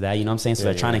money into that. You know what I'm saying? So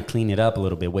they're trying to clean it up a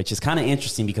little bit, which is kind of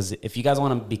interesting because if you guys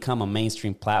want to become a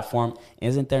mainstream platform,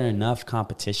 isn't there enough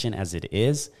competition as it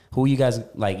is? Who you guys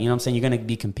like, you know what I'm saying? You're going to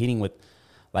be competing with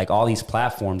like all these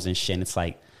platforms and shit. And it's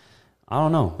like, I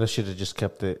don't know. They should have just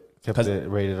kept it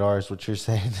rated R is what you're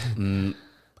saying.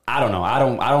 I don't know. I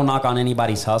don't knock on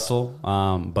anybody's hustle.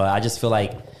 But I just feel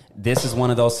like this is one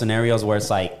of those scenarios where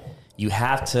it's like, you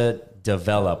have to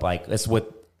develop, like it's with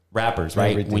rappers,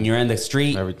 right? Everything. When you're in the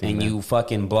street and you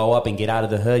fucking blow up and get out of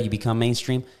the hood, you become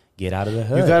mainstream. Get out of the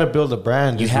hood. You got to build a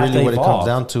brand. You is have really to what evolve. it comes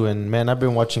down to. And man, I've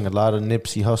been watching a lot of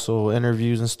Nipsey Hussle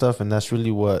interviews and stuff, and that's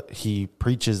really what he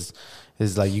preaches.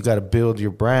 Is like you got to build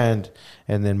your brand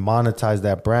and then monetize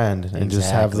that brand and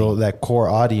just have that core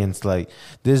audience. Like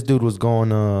this dude was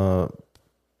going to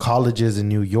colleges in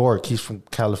New York. He's from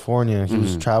California. He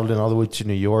was traveling all the way to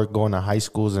New York, going to high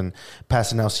schools and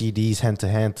passing out CDs hand to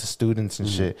hand to students and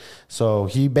shit. So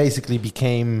he basically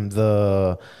became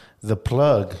the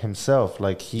plug himself.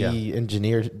 Like he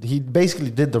engineered, he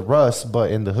basically did the Russ, but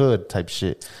in the hood type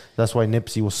shit. That's why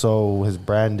Nipsey was his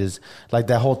brand is like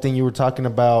that whole thing you were talking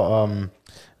about.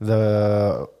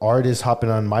 The artists hopping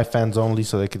on My Fans Only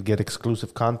so they could get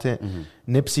exclusive content.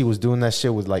 Nipsey was doing that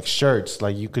shit with like shirts.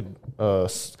 Like you could,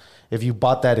 if you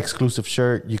bought that exclusive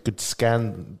shirt, you could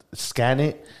scan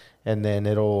it, and then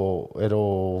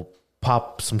it'll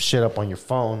pop some shit up on your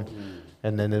phone.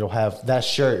 and then it'll have that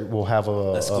shirt will have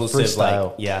a Exclusive, freestyle.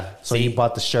 like, yeah. So See? you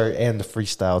bought the shirt and the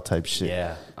freestyle type shit.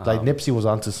 Yeah. Like Nipsey was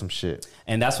onto some shit.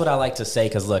 And that's what I like to say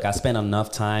because, look, I spent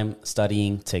enough time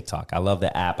studying TikTok. I love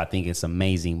the app. I think it's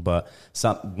amazing. But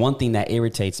one thing that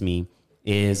irritates me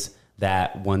is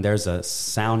that when there's a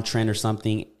sound trend or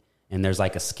something and there's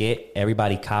like a skit,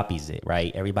 everybody copies it,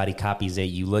 right? Everybody copies it.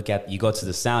 You go to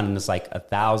the sound and it's like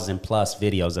 1,000+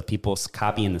 videos of people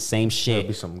copying the same shit. There'll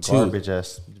be some garbage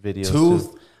ass videos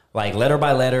too. Like letter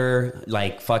by letter,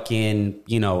 like fucking,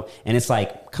 and it's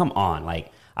like, come on.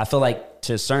 Like, I feel like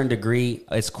to a certain degree,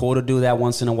 it's cool to do that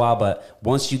once in a while, but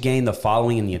once you gain the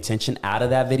following and the attention out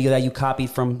of that video that you copied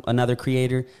from another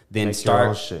creator, then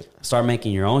start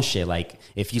making your own shit. Like,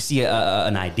 if you see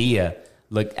an idea,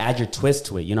 look, add your twist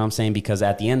to it. You know what I'm saying? Because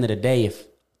at the end of the day, if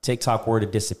TikTok were to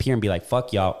disappear and be like,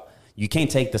 fuck y'all, you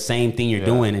can't take the same thing you're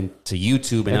doing into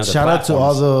YouTube and other shout platforms.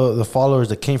 Out to all the followers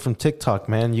that came from TikTok,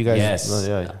 man. You guys, yes,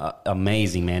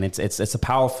 amazing, man. It's a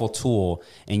powerful tool,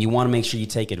 and you want to make sure you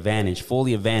take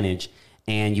fully advantage,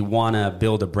 and you want to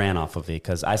build a brand off of it.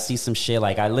 Because I see some shit,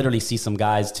 like I literally see some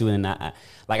guys too, and I'm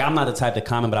not the type to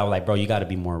comment, but I was like, bro, you got to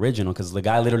be more original, because the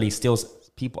guy literally steals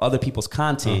other people's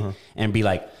content and be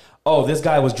like, oh, this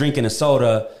guy was drinking a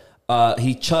soda.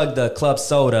 He chugged the club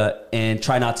soda and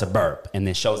try not to burp, and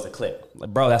then shows the clip. Like,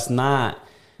 bro, that's not.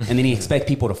 And then he expect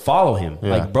people to follow him. Yeah.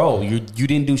 Like, bro, you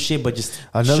didn't do shit, but just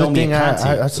another show thing. Me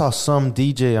content. I saw some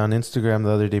DJ on Instagram the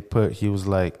other day he was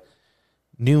like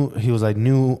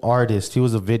new artist. He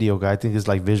was a video guy. I think it's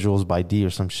like Visuals by D or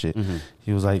some shit.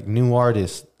 He was like, new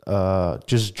artist.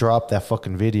 Just drop that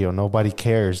fucking video. Nobody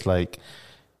cares. Like,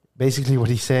 basically what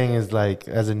he's saying is like,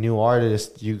 as a new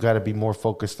artist, you got to be more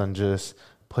focused on just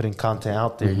putting content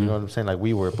out there. You know what I'm saying? Like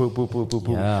we were, boop, boop, boop, boop,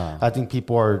 boop. Yeah. I think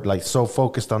people are like so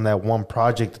focused on that one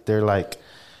project that they're like,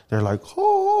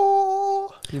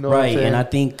 oh, you know, right? And I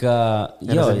think, as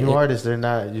a new artist, they're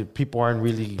not. People aren't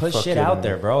really put shit out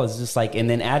there, bro. It's just like, and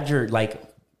then add your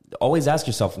always ask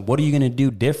yourself, what are you gonna do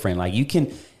different? Like you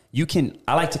can.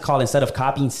 I like to call it, instead of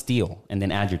copying, steal, and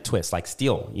then add your twist. Like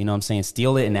steal, you know what I'm saying?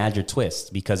 Steal it and add your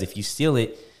twist, because if you steal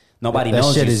it, nobody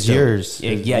knows that shit is yours.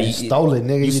 Yeah, you stole it,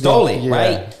 nigga. You stole it,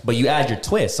 right? But you add your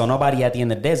twist, so nobody at the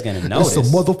end of the day is gonna notice. It's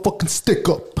a motherfucking stick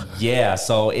up. Yeah,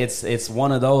 so it's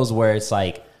one of those where it's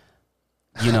like,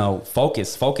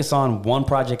 focus on one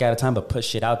project at a time, but put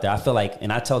shit out there. I feel like,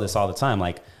 and I tell this all the time,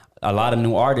 like a lot of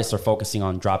new artists are focusing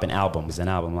on dropping albums.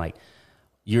 Like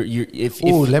if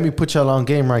let me put y'all on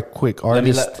game right quick.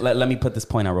 Artist, let me put this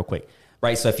point out real quick.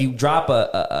 Right, so if you drop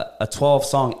a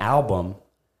 12-song album,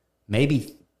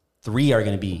 maybe 3 are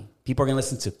going to be, people are going to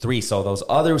listen to 3. So those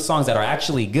other songs that are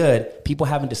actually good, people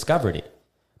haven't discovered it,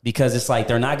 because it's like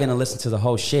they're not going to listen to the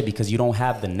whole shit because you don't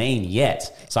have the name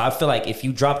yet. So I feel like if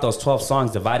you drop those 12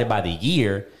 songs divided by the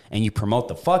year and you promote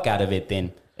the fuck out of it,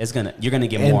 then you're gonna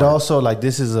get more. And also, like,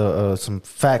 this is some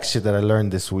fact shit that I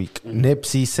learned this week.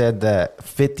 Nipsey said that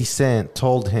 50 Cent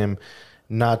told him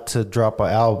not to drop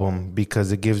an album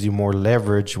because it gives you more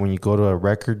leverage when you go to a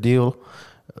record deal,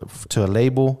 to a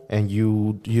label, and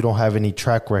you don't have any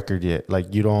track record yet.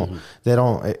 Like, you don't, they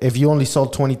don't, if you only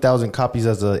sold 20,000 copies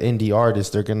as an indie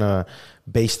artist, they're gonna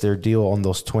base their deal on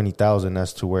those 20,000,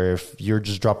 as to where if you're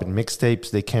just dropping mixtapes,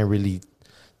 they can't really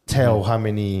tell how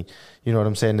many, you know what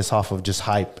I'm saying, it's off of just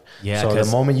hype. Yeah. So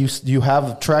the moment you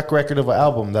have a track record of an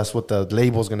album, that's what the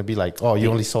label's going to be like. Oh, you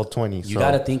only sold 20. You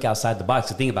got to think outside the box.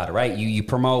 So think about it, right? You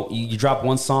promote, you drop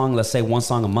one song, let's say one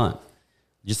song a month.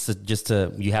 Just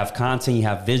to you have content, you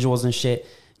have visuals and shit.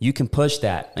 You can push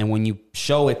that. And when you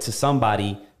show it to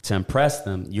somebody to impress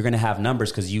them, you're going to have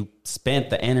numbers because you spent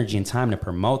the energy and time to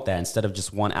promote that, instead of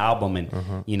just one album and,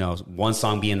 one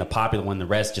song being the popular one, the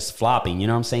rest just flopping. You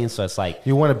know what I'm saying? So it's like,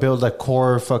 you want to build a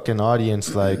core fucking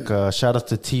audience. Like, shout out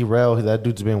to T-Rail. That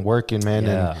dude's been working, man.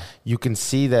 Yeah. And you can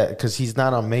see that because he's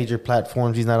not on major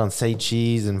platforms. He's not on Say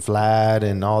Cheese and Vlad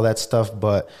and all that stuff,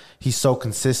 but he's so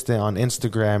consistent on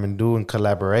Instagram and doing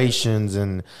collaborations,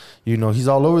 and he's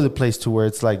all over the place, to where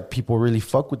it's like people really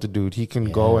fuck with the dude. He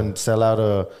can go and sell out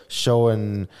a show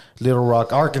in Little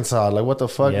Rock, Arkansas. Like, what the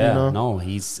fuck, No,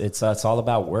 it's all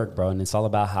about work, bro, and it's all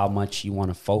about how much you want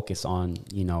to focus on,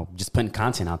 just putting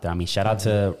content out there. I mean, shout out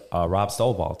to Rob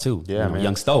Stovall too. Yeah, man.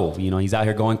 Young Stove. He's out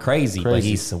here going crazy. But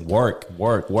he's work,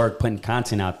 putting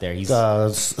content out there. He's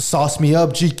sauce me up,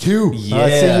 GQ. Yeah, I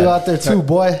see you out there too,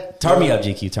 boy. Turn me up,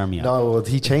 GQ. Turn me up. No,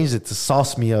 he changed it to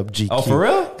Sauce Me Up, GQ. Oh, for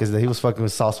real? Because he was fucking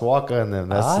with Sauce Walker, and then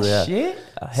that's shit.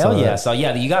 Hell yeah. So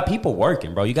yeah, you got people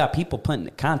working, bro. You got people putting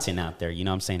content out there. You know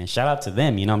what I'm saying? And shout out to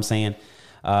them. You know what I'm saying?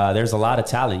 There's a lot of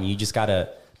talent. You just gotta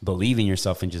believe in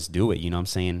yourself and just do it. You know what I'm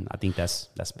saying? I think that's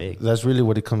big. That's really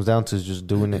what it comes down to, is just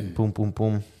doing it. Boom, boom,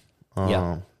 boom.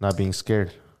 Not being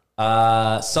scared.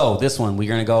 So this one, we're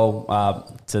going to go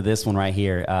to this one right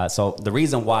here. So the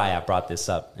reason why I brought this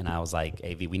up, and I was like,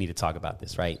 AV, we need to talk about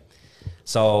this, right?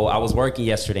 So I was working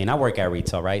yesterday, and I work at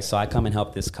retail, right? So I come and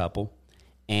help this couple,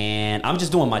 and I'm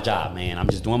just doing my job, man. I'm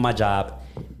just doing my job.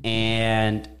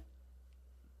 And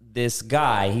this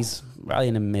guy, he's probably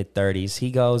in the mid-30s.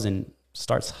 He goes and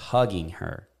starts hugging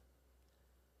her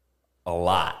a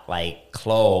lot, like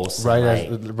close. Right,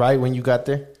 like, right when you got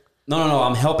there? No.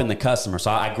 I'm helping the customer,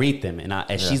 so I greet them,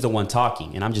 and she's the one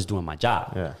talking, and I'm just doing my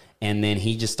job. Yeah. And then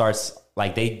he just starts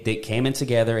like they came in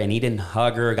together, and he didn't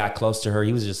hug her, got close to her.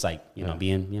 He was just like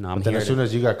being I'm But then here. as soon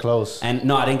as you got close, And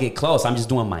no, I didn't get close. I'm just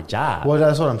doing my job. well,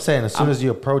 that's what I'm saying. As soon as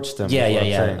you approached them, Yeah. is what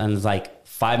I'm saying. And it's like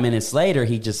 5 minutes later,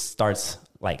 he just starts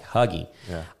like hugging.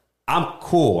 Yeah. I'm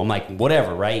cool. I'm like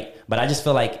whatever, right? But I just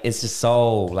feel like it's just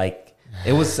so like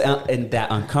it was in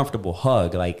that uncomfortable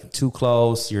hug, like too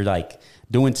close. You're like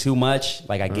doing too much.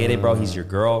 Like I get it, bro. He's your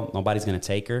girl. Nobody's gonna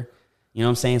take her. You know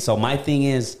what I'm saying? So my thing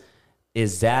is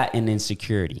that an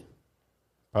insecurity?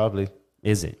 Probably.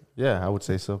 Is it? Yeah, I would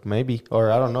say so. Maybe, or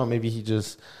I don't know. Maybe he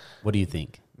just. What do you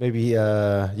think? Maybe.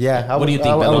 Yeah. What do you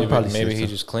think, I Bello? would probably Maybe say he's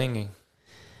so. just clinging.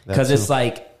 Because That it's too.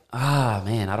 like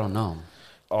man, I don't know.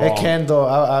 It can though.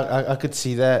 I could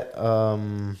see that.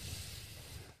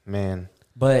 Man.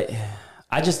 But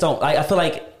I just don't. I feel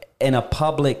like in a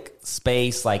public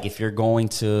space, like if you're going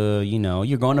to,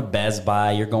 you're going to Best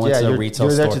Buy, you're going to a retail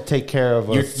you're store. there to take care of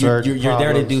a You're third there to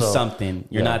problem, do so- something.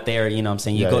 You're Yeah. not there. You know what I'm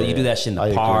saying? You Yeah, you do that shit in the I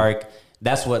agree. park.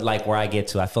 That's what like where I get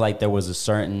to. I feel like there was a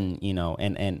certain,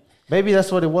 and Maybe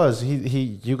that's what it was.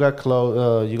 You got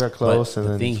close. You got close, but and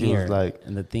the then thing he here, was like,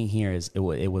 and the thing here is it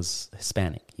was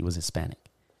Hispanic. He was Hispanic,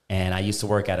 and I used to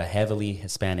work at a heavily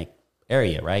Hispanic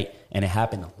area, right? And it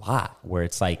happened a lot where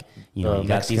it's like, you got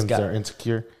Mexicans these guys. are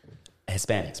insecure.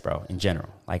 Hispanics, bro, in general.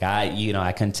 Like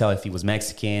I couldn't tell if he was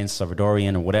Mexican,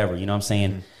 Salvadorian, or whatever. You know what I'm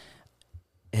saying?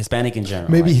 Hispanic in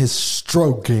general. Maybe like- his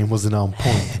stroke game wasn't on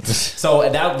point. So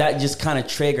that just kind of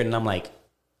triggered, and I'm like,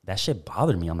 that shit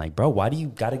bothered me. I'm like, bro, why do you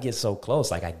got to get so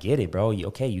close? Like, I get it, bro. You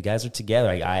guys are together.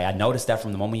 I noticed that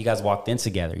from the moment you guys walked in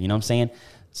together. You know what I'm saying?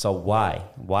 So why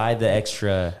the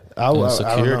extra? I don't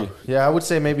Insecurity. know. Yeah, I would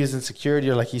say maybe it's insecurity,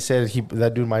 or like he said,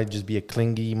 that dude might just be a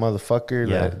clingy motherfucker.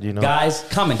 Yeah, that, guys,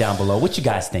 comment down below. What you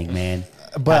guys think, man?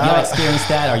 But Have y'all experienced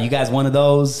that? Are you guys one of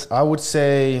those? I would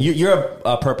say You're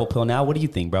a purple pill now. What do you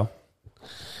think, bro?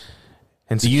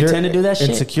 insecure- Do you tend to do that shit?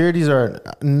 Insecurities are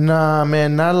nah,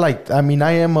 man. Not like. I mean,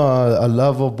 I am a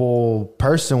lovable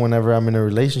person whenever I'm in a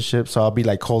relationship, so I'll be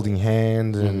like holding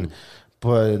hands and.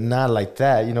 But not like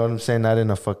that, you know what I'm saying? Not in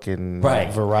a fucking Right.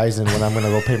 Verizon when I'm gonna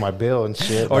go pay my bill and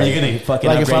shit. Or like, you're gonna fucking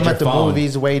like if upgrade I'm your at the phone.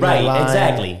 movies waiting Right, in line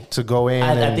exactly. to go in.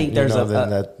 I and, think there's then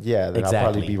then I'll exactly.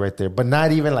 probably be right there. But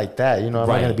not even like that, you know. I'm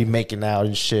Right. not gonna be making out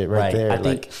and shit right there. I like,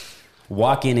 think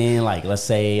walking in, like, let's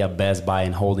say a Best Buy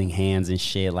and holding hands and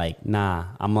shit, like, nah,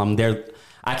 I'm there.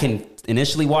 I can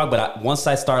initially walk, but once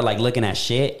I start like looking at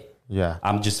shit, yeah,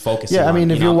 I'm just focusing. yeah. I mean,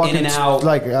 on, if you're walking in and out,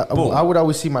 like boom. I would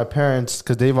always see my parents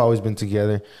because they've always been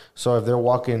together. So if they're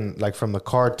walking like from the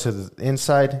car to the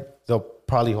inside, they'll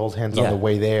probably hold hands on Yeah. the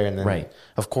way there, and then Right.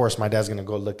 of course my dad's gonna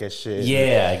go look at shit.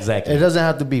 Yeah, exactly. It doesn't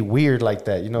have to be weird like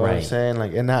that. You know what I'm Right. saying?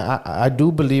 Like, and I do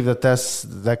believe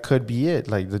that could be it.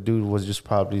 Like the dude was just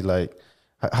probably like,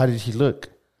 how did he look?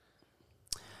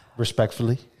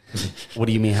 Respectfully, What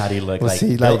do you mean? How do you look? was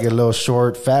he like a little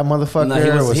short, fat motherfucker?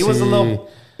 No, he was a little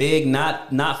big,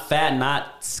 not fat,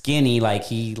 not skinny. Like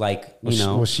he Was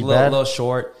she a bad? little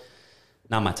short.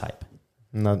 Not my type.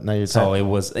 Not your type. So it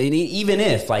was, and even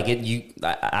if like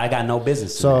I got no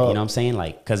business. So- in that, you know what I'm saying?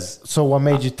 Like, So what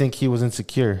made you think he was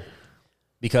insecure?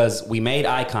 because we made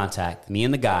eye contact, me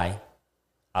and the guy.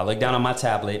 I look down on my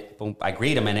tablet. Boom, I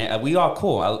greet him, and we all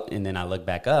cool. And then I look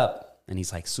back up, and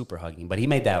he's like super hugging, but he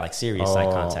made that like serious eye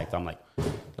Oh. contact. I'm like,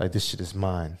 Like this shit is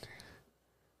mine.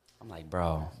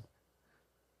 bro.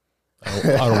 I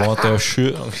don't want that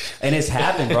shit. And it's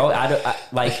happened, bro.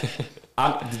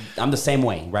 I'm the same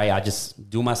way, right? I just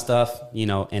do my stuff,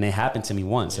 and it happened to me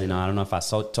once. I don't know if I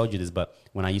told you this, but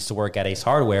when I used to work at Ace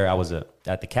Hardware, I was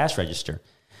at the cash register.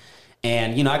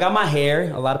 And, I got my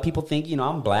hair. A lot of people think,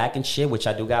 I'm black and shit, which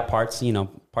I do got parts,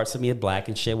 parts of me are black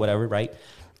and shit, whatever, right?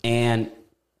 And,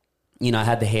 I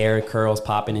had the hair, curls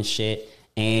popping and shit.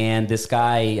 And this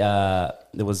guy,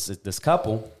 there was this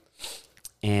couple.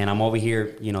 And I'm over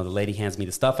here, the lady hands me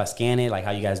the stuff. I scan it, like, how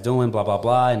you guys doing, blah, blah,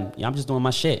 blah. And I'm just doing my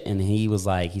shit. And he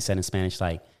said in Spanish,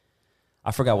 like,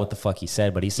 I forgot what the fuck he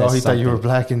said, but he said Oh, he thought you were something.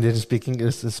 black and didn't speak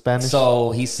English, Spanish.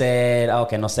 So he said,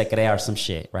 okay, no se crea or some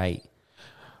shit, right?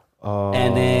 Oh,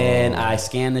 And then I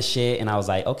scanned the shit and I was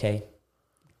like, okay,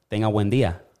 tenga buen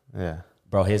día. yeah.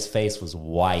 bro, his face was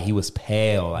white. He was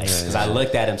pale. Like, because I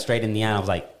looked at him straight in the eye. I was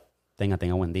like, I think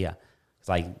I went dia. It's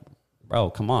like, bro,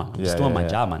 come on. I'm just doing my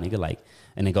job, my nigga. Like,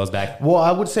 and it goes back. Well,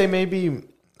 I would say maybe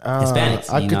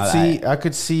Hispanics. I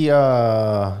could see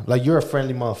like you're a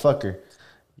friendly motherfucker.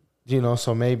 You know,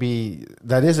 so maybe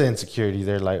that is an insecurity.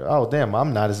 They're like, oh, damn,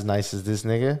 I'm not as nice as this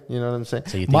nigga. You know what I'm saying?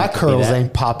 So my curls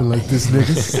ain't popping like this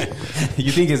nigga.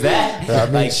 You think it's that? I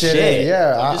mean, like, shit.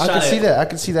 Yeah, I can see that. I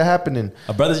can see that happening.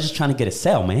 A brother's just trying to get a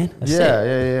cell, man. That's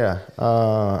yeah.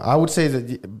 I would say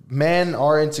that men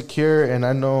are insecure, and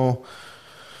I know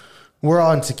we're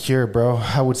all insecure, bro.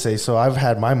 I would say so. I've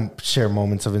had my share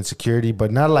moments of insecurity,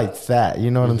 but not like that.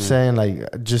 You know what I'm saying?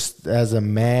 Like, just as a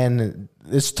man,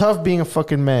 it's tough being a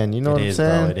fucking man. You know what I'm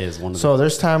saying? Bro, it is. So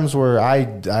there's times where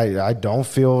I don't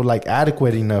feel like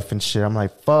adequate enough and shit. I'm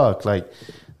like, fuck. Like,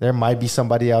 there might be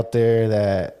somebody out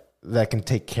there that can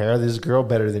take care of this girl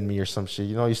better than me or some shit.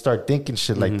 You know, you start thinking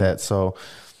shit like that. So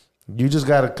you just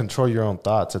got to control your own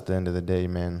thoughts at the end of the day,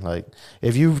 man. Like,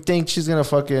 if you think she's going to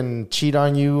fucking cheat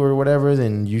on you or whatever,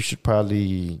 then you should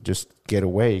probably just get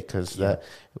away. Because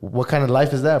what kind of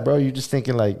life is that, bro? You're just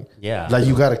thinking like you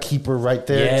got to keep her right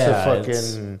there to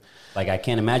fucking. Like, I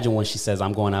can't imagine when she says,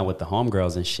 I'm going out with the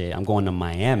homegirls and shit. I'm going to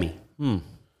Miami. I'm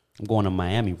going to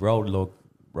Miami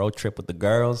road trip with the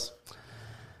girls.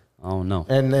 Oh, no.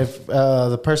 And if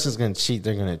the person's going to cheat,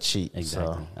 they're going to cheat.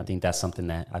 Exactly. So. I think that's something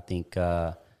that I think...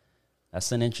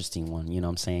 that's an interesting one, you know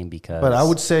what I'm saying? Because, but I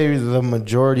would say the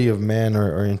majority of men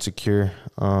are insecure.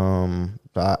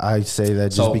 I say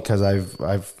that just because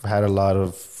I've had a lot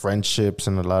of friendships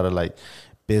and a lot of like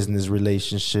business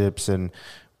relationships, and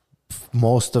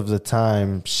most of the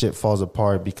time shit falls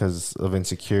apart because of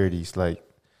insecurities. Like,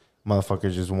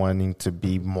 motherfuckers just wanting to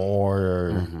be more,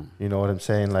 or you know what I'm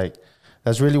saying? Like,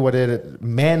 that's really what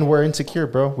men, we're insecure,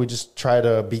 bro. We just try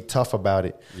to be tough about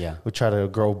it. Yeah. We try to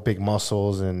grow big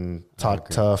muscles and talk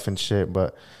tough and shit.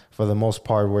 But for the most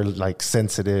part, we're like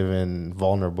sensitive and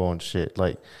vulnerable and shit.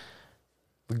 Like,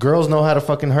 the girls know how to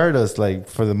fucking hurt us. Like,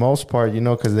 for the most part, you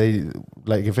know, because they,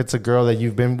 like, if it's a girl that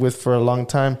you've been with for a long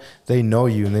time, they know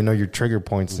you and they know your trigger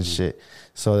points and shit.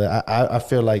 So I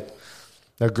feel like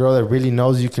a girl that really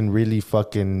knows you can really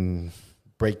fucking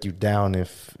break you down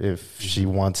if she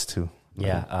wants to.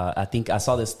 Yeah, I think I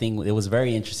saw this thing. It was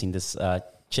very interesting. This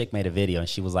chick made a video, and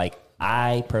she was like,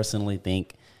 I personally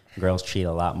think girls cheat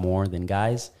a lot more than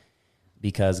guys,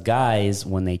 because guys,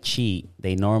 when they cheat,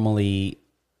 they normally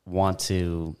want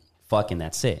to fuck and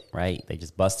that's it, right? They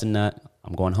just bust a nut.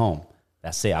 I'm going home.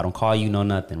 That's it. I don't call you, no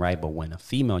nothing, right? But when a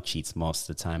female cheats most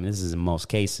of the time, this is in most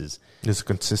cases. It's a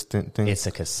consistent thing. It's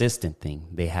a consistent thing.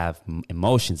 They have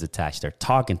emotions attached. They're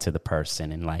talking to the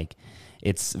person, and like,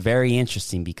 it's very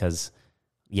interesting because...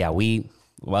 yeah,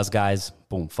 us guys,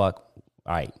 boom, fuck,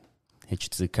 all right, hit you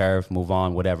to the curve, move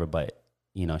on, whatever. But,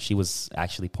 you know, she was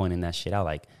actually pointing that shit out.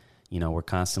 Like, you know, we're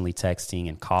constantly texting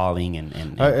and calling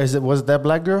and was it that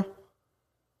black girl?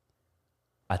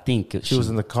 I think she was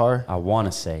in the car. I want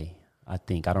to say. I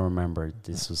don't remember.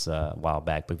 This was a while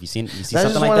back. But if you see that's something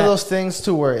just like one that, of those things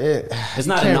too where it's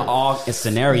not in all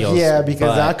scenarios. Yeah,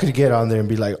 because I could get on there and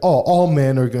be like, "Oh, all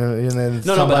men are gonna," and then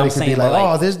somebody could be like,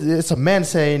 "Oh, it's a man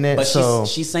saying it." But so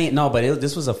she's saying no, but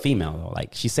this was a female though. Like,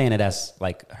 she's saying it as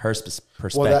like her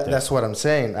perspective. Well, that's what I'm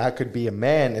saying. I could be a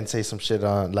man and say some shit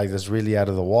on like that's really out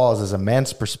of the walls as a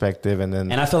man's perspective,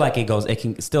 and I feel like it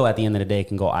can still at the end of the day it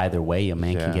can go either way. A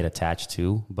man can get attached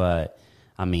too, but.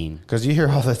 I mean, because you hear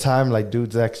all the time, like,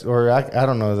 dudes, I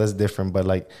don't know, that's different, but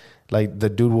like the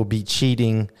dude will be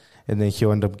cheating and then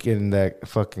he'll end up getting that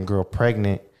fucking girl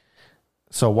pregnant.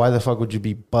 So why the fuck would you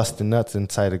be busting nuts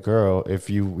inside a girl if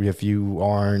you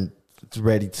aren't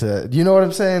ready to, you know what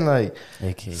I'm saying? Like,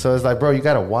 okay. So it's like, bro, you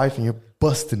got a wife and you're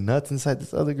busting nuts inside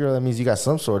this other girl. That means you got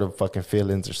some sort of fucking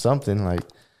feelings or something. Like,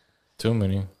 too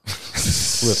many.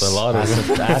 With a lot of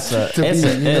them. That's a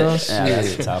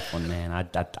tough one, man.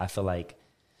 I feel like.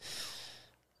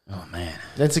 Oh, man.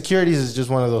 Insecurities is just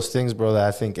one of those things, bro, that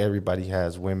I think everybody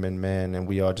has, women, men, and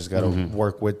we all just got to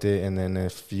work with it. And then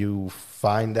if you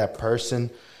find that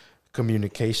person,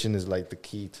 communication is like the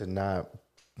key to not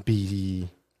be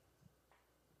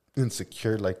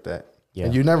insecure like that. Yeah.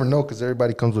 And you never know because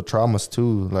everybody comes with traumas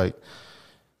too. Like,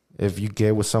 if you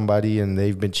get with somebody and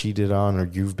they've been cheated on or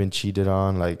you've been cheated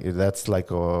on, like, that's like,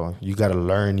 you got to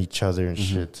learn each other and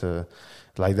shit to...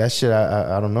 Like, that shit,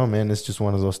 I don't know, man. It's just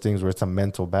one of those things where it's a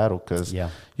mental battle because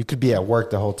you could be at work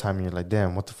the whole time and you're like,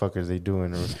 damn, what the fuck are they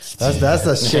doing? Or, that's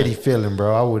a shitty feeling,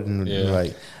 bro. I wouldn't,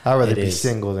 like, I'd rather be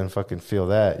single than fucking feel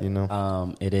that, you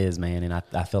know? It is, man. And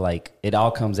I feel like it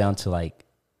all comes down to, like,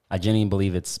 I genuinely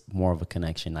believe it's more of a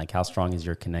connection. Like, how strong is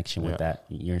your connection with that,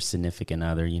 your significant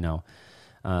other, you know?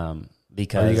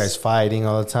 because Are you guys fighting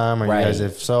all the time? Or Right. you guys,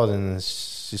 if so, then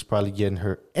she's probably getting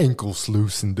her ankles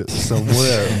loosened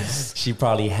somewhere. she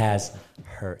probably has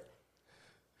her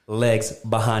legs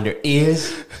behind her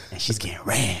ears and she's getting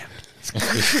rammed.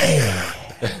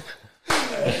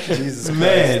 Jesus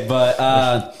Man, but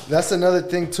That's another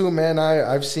thing too, man.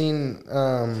 I've seen.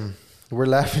 We're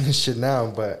laughing and shit now,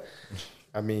 but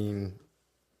I mean,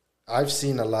 I've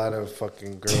seen a lot of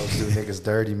fucking girls do niggas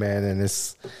dirty, man, and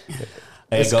it's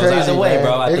goes either way, man.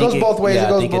 bro. I It think goes both ways. yeah, It I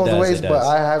goes think both does, ways. it But does.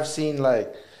 I have seen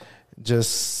like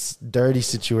just dirty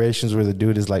situations where the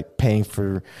dude is like paying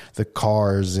for the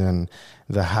cars and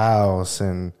the house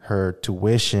and her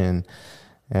tuition.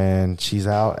 And she's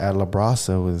out at La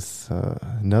Brasa with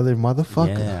another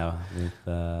motherfucker. Yeah,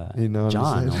 with You know what I'm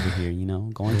John saying? over here,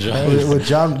 going With, crazy. with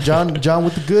John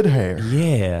with the good hair.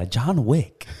 Yeah, John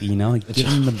Wick, give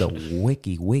him the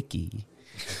wiki.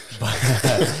 But,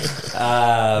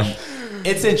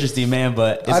 it's interesting, man,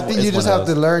 but I think it's you just one of have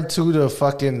to those. learn too to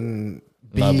fucking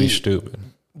Not be stupid.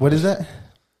 What is that?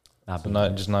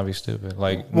 Not be stupid.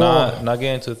 Like Well, not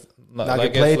get into not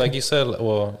like get played? like you said.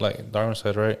 Well, like Darwin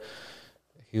said, right?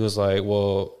 He was like,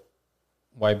 well,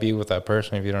 why be with that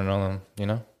person if you don't know them? You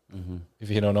know, if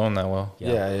you don't know them that well.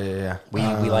 Yeah. We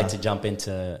like to jump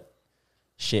into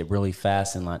shit really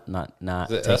fast and not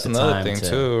take That's the another time thing to,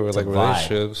 too. Or to like vibe.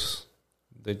 relationships,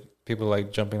 people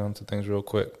like jumping onto things real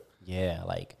quick. Yeah,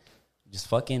 like just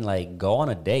fucking like go on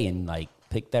a day and like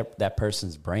pick that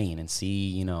person's brain and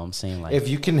see, what I'm saying, like If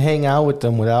you can hang out with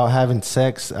them without having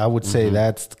sex, I would say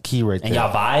that's the key right and there.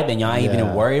 y'all vibe and y'all ain't Yeah.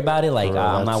 even worry about it. Like Bro,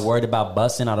 I'm not that's- worried about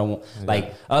busting. I don't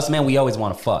like us, man. We always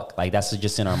want to fuck. Like that's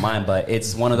just in our mind. But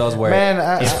it's one of those where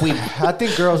Man, if we I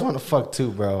think girls want to fuck too,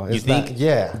 bro. you It's think not-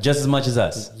 yeah. just as much as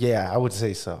us. Yeah, I would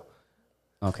say so.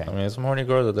 Okay. I mean, it's some horny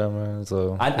girls out there, man.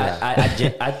 So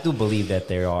I do believe that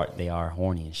they are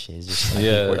horny and shit. It's just,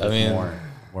 Yeah, think I mean-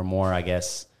 we're more, I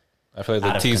guess, I feel like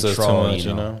out they of tease us too control. much,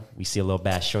 you know. We see a little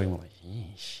bad show, and we're like, yeah,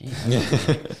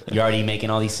 shit. You're already making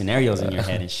all these scenarios in your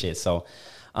head and shit. So,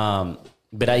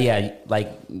 but yeah,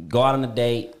 like go out on a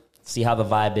date, see how the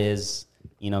vibe is.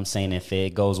 You know what I'm saying? If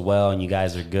it goes well and you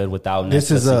guys are good without This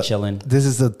Netflix is and a chilling. This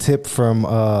is a tip from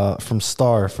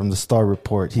the Star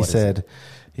report. He What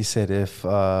is said if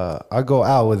I go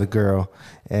out with a girl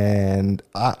and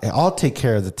I'll take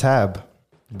care of the tab,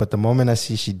 but the moment I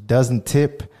see she doesn't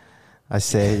tip, I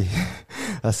say,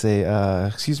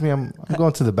 excuse me, I'm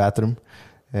going to the bathroom,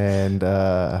 and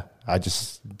I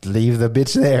just leave the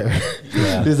bitch there.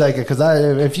 Yeah. He's like, because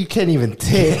if you can't even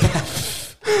tip,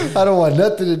 I don't want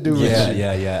nothing to do with you.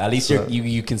 Yeah. At least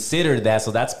you consider that,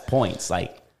 so that's points.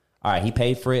 Like, all right, he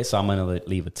paid for it, so I'm gonna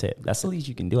leave a tip. That's the least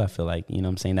you can do. I feel like, you know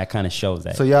what I'm saying. That kind of shows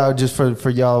that. So y'all, just for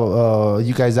y'all,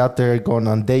 you guys out there going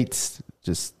on dates,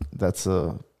 just that's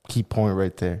a key point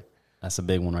right there. That's a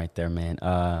big one right there, man.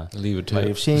 Leave it Like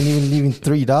to if she ain't even leaving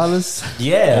 $3,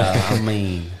 Yeah, I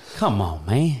mean, come on,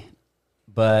 man.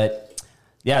 But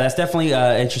yeah, that's definitely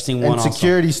an interesting one.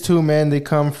 insecurities too, man. They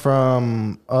come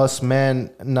from us, man,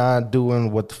 not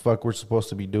doing what the fuck we're supposed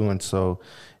to be doing. So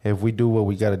if we do what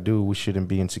we got to do, we shouldn't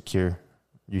be insecure.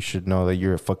 You should know that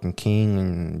you're a fucking king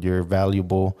and you're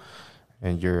valuable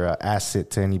and you're an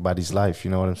asset to anybody's life.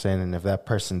 You know what I'm saying? And if that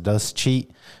person does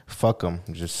cheat, fuck them.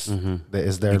 Just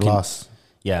it's their can- loss.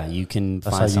 Yeah, you can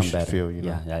That's how find you something should better. feel, you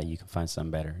know? Yeah, you can find something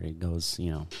better. It goes,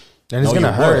 And it's know gonna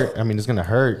your hurt. worth. I mean, it's gonna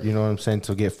hurt. You know what I'm saying?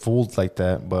 To get fooled like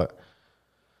that, but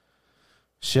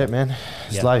shit, man,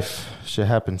 it's Yeah. life. Shit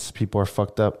happens. People are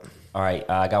fucked up. All right,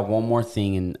 I got one more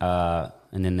thing,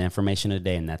 and then the information of the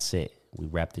day, and that's it. We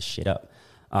wrap this shit up.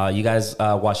 You guys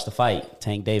watched the fight,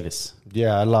 Tank Davis.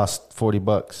 Yeah, I lost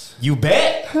 $40. You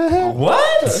bet.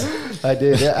 What? I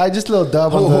did. I just a little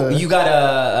dub on the. You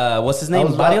got what's his I name?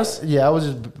 was, Barrios. yeah, I was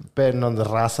just betting on the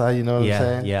raza. You know what I'm Yeah,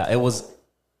 saying? yeah. It was.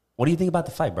 What do you think about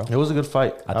the fight, bro? It was a good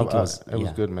fight. I think it was- It was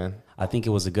yeah. good, man. I think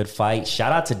it was a good fight.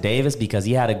 Shout out to Davis because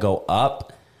he had to go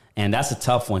up, and that's a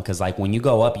tough one because like when you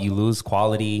go up, you lose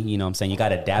quality. You know what I'm saying? You got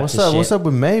to adapt. What's to up? Shit. What's up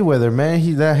with Mayweather,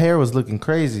 man? That hair was looking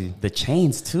crazy. The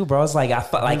chains too, bro. It's like I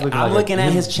felt like looking I'm like looking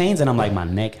at his chains and I'm like my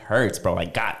neck hurts, bro.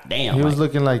 Like god damn. He was like,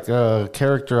 looking like a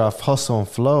character off Hustle and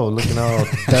Flow, looking all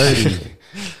dirty.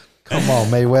 Come on,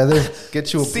 Mayweather,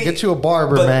 get you a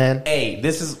barber, but, man. Hey,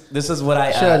 this is what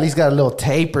I Should at least got a little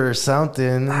taper or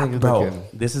something. Nigga bro. looking-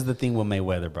 This is the thing with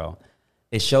Mayweather, bro.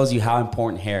 It shows you how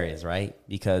important hair is, right?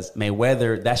 Because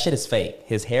Mayweather, that shit is fake.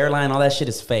 His hairline, all that shit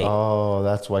is fake. Oh,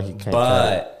 that's why he can't. cut it.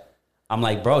 But I'm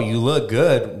like, bro, you look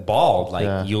good bald. Like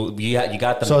Yeah. you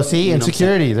got the. So see, you know what I'm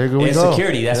insecurity. saying? There we go.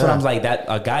 Insecurity. That's what Yeah. I'm like. That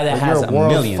a guy that Like, has you're a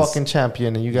world millions, fucking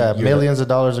champion, and you got You're- millions of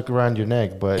dollars around your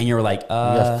neck, but and you're like, you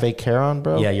got fake hair on,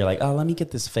 bro. yeah, you're like, oh, let me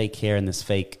get this fake hair and this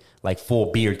fake like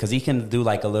full beard because he can do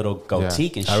like a little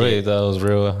goatee and shit. I really thought it was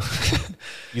real.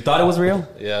 You thought it was real?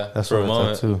 Yeah, That's for what a I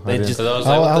moment. thought too. They just-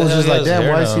 I was just like,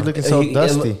 damn, why is he looking so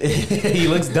dusty? He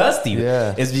looks dusty.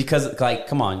 Yeah. It's because, like,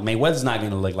 come on, Mayweather's not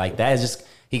going to look like that. It's just,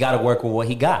 he got to work with what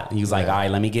he got. He was like, all right,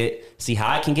 let me see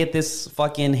how I can get this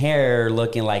fucking hair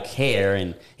looking like hair.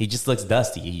 And he just looks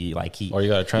dusty. Or you got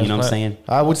a transplant. You know what I'm saying?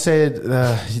 I would say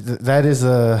that's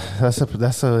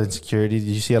a insecurity.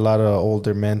 You see a lot of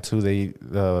older men too. They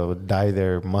dye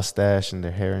their mustache and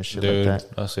their hair and shit Dude, like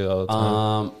that. I see that all the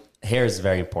time. Hair is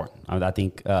very important. I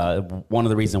think one of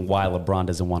the reasons why LeBron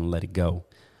doesn't want to let it go.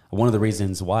 One of the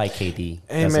reasons why KD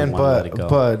doesn't want to let it go.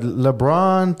 but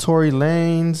LeBron, Tory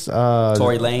Lanez,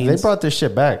 they brought their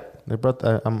shit back. They brought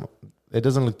it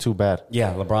doesn't look too bad.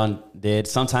 Yeah, LeBron did.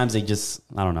 Sometimes they just,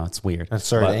 I don't know, it's weird. At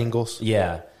certain But, angles.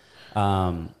 Yeah.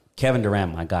 Kevin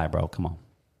Durant, my guy, bro. Come on.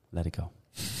 Let it go.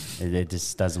 It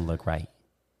just doesn't look right.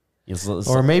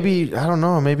 Or maybe, I don't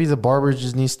know, maybe the barber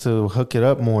just needs to hook it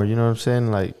up more. You know what I'm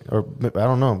saying? Like, or I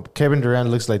don't know. Kevin Durant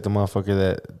looks like the motherfucker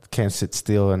that can't sit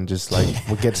still and just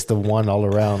like gets the one all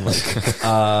around.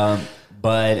 Like.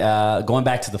 But going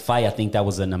back to the fight, I think that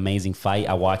was an amazing fight.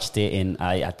 I watched it, and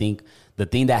I think the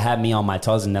thing that had me on my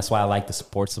toes, and that's why I like the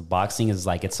sports of boxing, is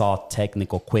like it's all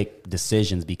technical, quick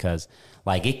decisions because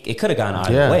like it could have gone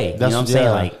either way. You know what I'm saying?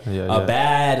 Like a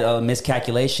bad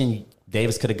miscalculation,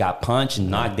 Davis could have got punched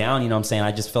and knocked down. You know what I'm saying?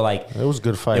 I just feel like it was a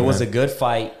good fight. It was a good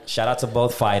fight. Shout out to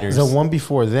both fighters. The one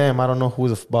before them, I don't know who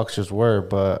the boxers were,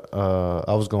 but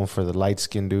I was going for the light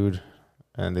skinned dude,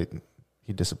 and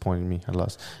he disappointed me. I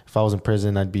lost. If I was in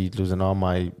prison, I'd be losing all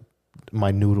my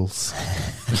noodles.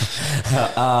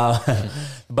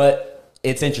 But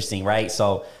it's interesting, right?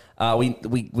 So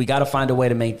we got to find a way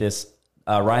to make this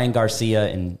Ryan Garcia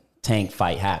and Tank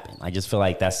fight happen. I just feel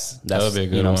like that's would be a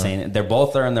good you know one. what I'm saying. They're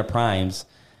both in their primes.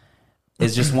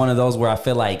 It's just one of those where I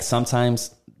feel like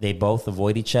sometimes they both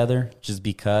avoid each other just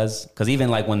because even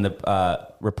like when the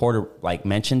reporter like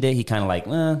mentioned it, he kind of like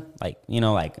and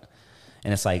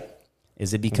it's like,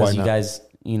 is it because you guys,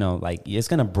 you know, like it's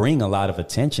going to bring a lot of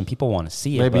attention. People want to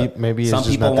see it. Maybe some it's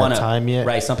just people not wanna, that time yet.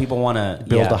 Right. Some people want to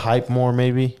build the hype more,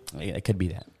 maybe. It could be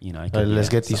that, you know. It could be Let's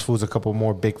that. get these fools a couple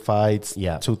more big fights,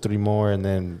 2-3 more, and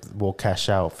then we'll cash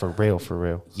out for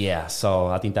real. Yeah, so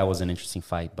I think that was an interesting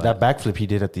fight. But that backflip he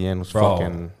did at the end was bro,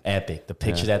 fucking epic. The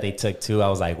picture that they took too, I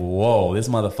was like, whoa, this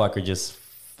motherfucker just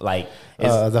like.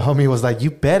 The homie was like,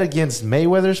 you bet against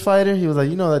Mayweather's fighter? He was like,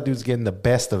 you know that dude's getting the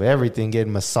best of everything,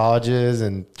 getting massages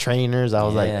and trainers. I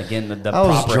was like, getting the I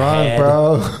was proper drunk, head.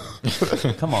 bro.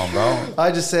 Come on, bro.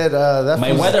 I just said that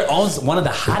Mayweather owns one of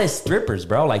the hottest strippers,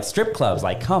 bro. Like strip clubs.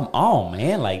 Like, come on,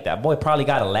 man. Like that boy probably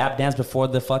got a lap dance before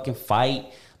the fucking fight.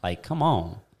 Like, come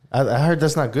on. I heard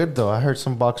that's not good though. I heard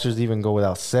some boxers even go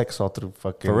without sex all through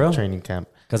fucking For real? training camp.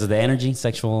 Because of the energy,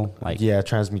 sexual, like. Yeah,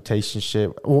 transmutation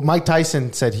shit. Well, Mike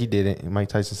Tyson said he didn't. Mike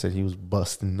Tyson said he was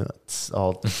busting nuts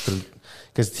all through.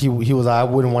 Because he was, I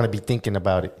wouldn't want to be thinking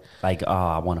about it. Like, oh,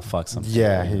 I want to fuck something.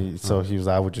 Yeah, he was,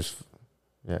 I would just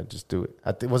do it.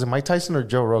 Was it Mike Tyson or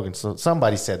Joe Rogan? So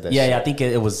somebody said that. Yeah, I think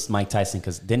it was Mike Tyson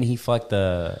because didn't he fuck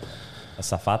the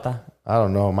Safata? I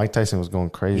don't know. Mike Tyson was going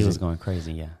crazy. He was going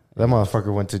crazy, yeah. That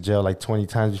motherfucker went to jail like 20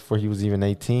 times before he was even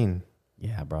 18.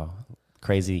 Yeah, bro.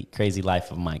 Crazy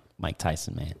life of Mike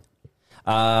Tyson, man.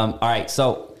 All right,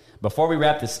 so before we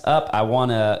wrap this up, I want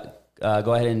to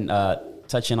go ahead and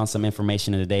touch in on some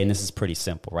information today, and this is pretty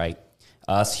simple, right?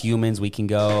 Us humans, we can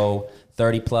go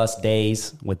 30 plus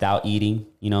days without eating,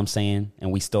 you know what I'm saying?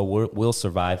 And we still will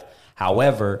survive.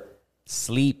 However,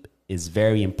 sleep is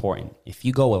very important. If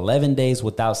you go 11 days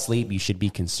without sleep, you should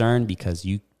be concerned because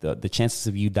the chances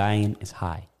of you dying is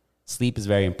high. Sleep is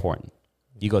very important.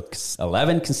 You go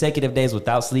 11 consecutive days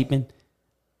without sleeping,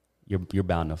 you're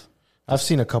bound to. I've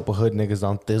seen a couple hood niggas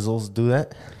on Thizzles do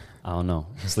that. I don't know.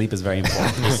 Sleep is very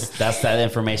important. That's that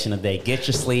information of the day. Get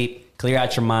your sleep, clear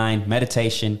out your mind,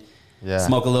 meditation. Yeah.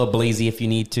 Smoke a little bleezy if you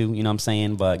need to, you know what I'm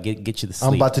saying? But get you the sleep.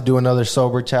 I'm about to do another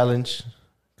sober challenge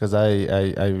because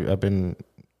I've been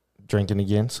drinking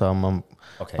again. So I'm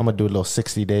gonna do a little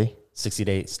 60-day. 60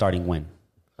 days starting when?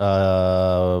 We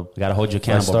gotta hold you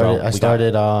accountable, bro. I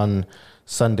started on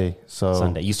Sunday. So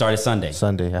Sunday. You started Sunday.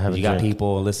 Sunday. I haven't. You got drank.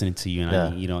 people listening to you, and I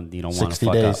mean, you don't want to 60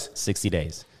 fuck days. up. 60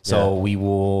 days. So we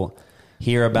will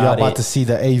hear about Y'all it. about to see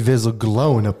the A-Vizzle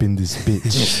glowing up in this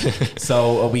bitch.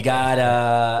 So we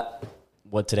got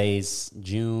what today's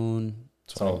June,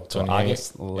 so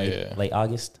August, late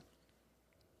August.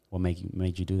 What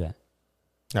made you do that?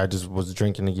 I just was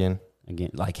drinking again.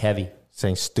 again, like heavy.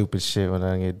 Saying stupid shit when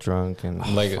I get drunk and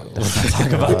Like,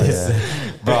 Talk about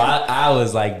this, bro. I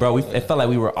was like, bro, it felt like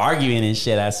we were arguing and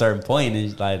shit at a certain point,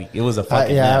 and like it was a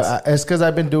fucking mess. it's because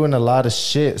I've been doing a lot of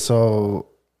shit. So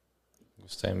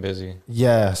staying busy.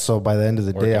 yeah, so by the end of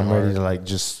the day, Working I'm ready hard. to like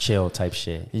just Chill type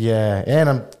shit. yeah, and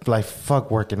I'm like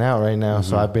fuck working out right now.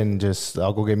 So I've been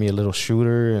I'll go get me a little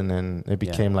shooter, and then it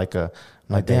became like I'm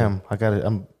like damn,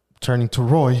 I'm turning to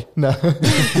Roy now,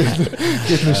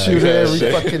 getting a shooter every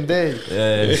fucking day.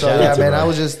 So shout out yeah, to man, Roy. I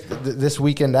was just this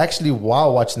weekend actually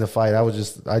while watching the fight,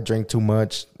 I drank too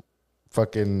much,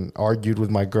 fucking argued with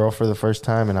my girl for the first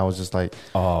time, and I was just like,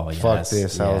 Oh, yeah, fuck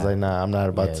this. I was yeah. like, nah, I'm not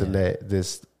about Yeah, to yeah. let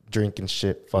this drinking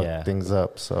shit fuck Yeah. things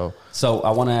up. So So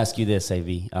I want to ask you this,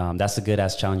 AV. That's a good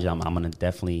ass challenge. I'm gonna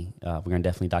definitely, we're gonna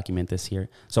definitely document this here.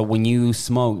 So when you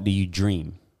smoke, do you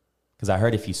dream? Because I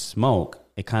heard if you smoke,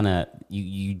 it kind of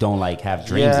you don't like have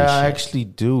dreams. yeah, and I shit. actually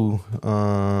do.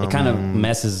 It kind of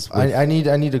messes. With, I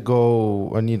need to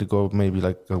go maybe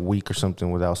like a week or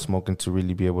something without smoking to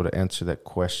really be able to answer that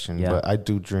question. Yeah. But I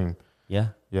do dream. yeah.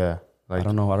 Yeah. Like I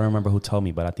don't know. I don't remember who told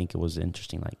me, but I think it was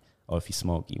interesting. Like, oh, if you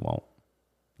smoke, you won't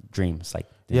dream. It's like,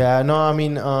 yeah, no, I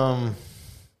mean,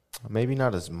 maybe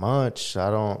not as much. I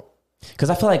don't. because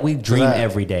I feel like we dream I-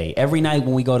 every day. Every night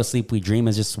when we go to sleep, we dream.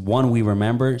 It's just one we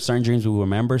remember. Certain dreams we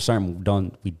remember. Certain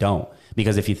we don't.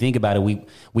 Because if you think about it,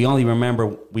 we only remember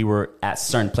we were at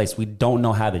certain place. We don't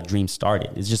know how the dream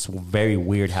started. It's just very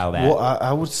weird how that. Well,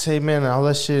 I would say, man, all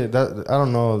that shit. That I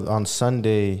don't know. On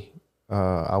Sunday,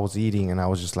 I was eating, and I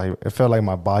was just like, it felt like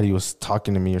my body was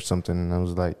talking to me or something, and I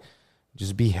was like,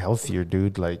 just be healthier,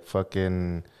 dude. Like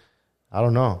fucking, I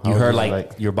don't know. I you was heard just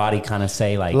like your body kind of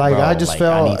say like, like bro, I just like, I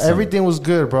felt need some- everything was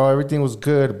good, bro. Everything was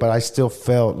good, but I still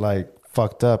felt like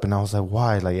fucked up, and I was like,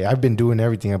 why? Like I've been doing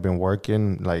everything. I've been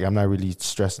working. Like I'm not really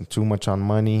stressing too much on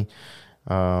money.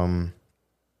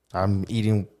 I'm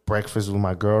eating breakfast with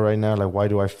my girl right now. Like why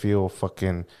do I feel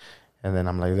fucking? And then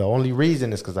I'm like, the only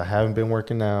reason is because I haven't been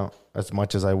working out as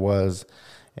much as I was,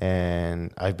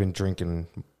 and I've been drinking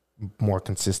more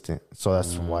consistent. So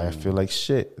that's why I feel like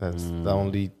shit. That's the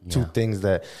only two Yeah. things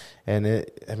that, and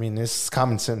it's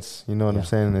common sense. You know what I'm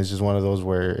saying? It's just one of those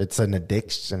where it's an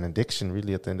addiction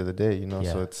really at the end of the day, you know?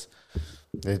 Yeah. So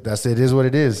it is what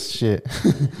it is. Shit.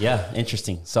 Yeah,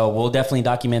 interesting. So we'll definitely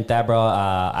document that, bro.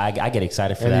 I get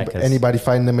excited for that. 'Cause Anybody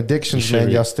fighting them addictions, You should man,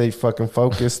 re- y'all stay fucking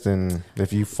focused. And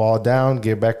if you fall down,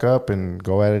 get back up and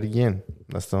go at it again.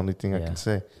 That's the only thing I Yeah. can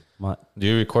say. Do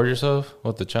you record yourself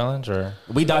with the challenge or?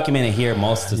 we document it here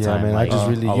most of the Yeah, time. man. Like, I just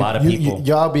really a lot of people.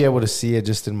 y'all be able to see it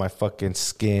just in my fucking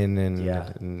skin and Yeah.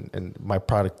 and my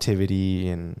productivity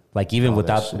and Like even all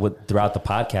that throughout the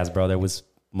podcast, bro, there was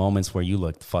moments where you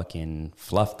looked fucking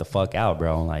fluffed the fuck out,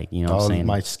 bro. Like, you know what I'm saying?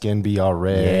 my skin be all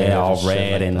red. Yeah, all shit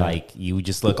red and that. like you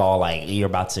just look all like you're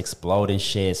about to explode and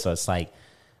shit. So it's like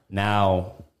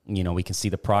now, you know, we can see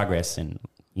the progress and,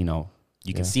 you know,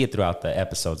 you can see it throughout the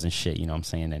episodes and shit, you know what I'm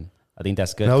saying? And I think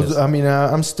that's good. No, 'cause- I mean,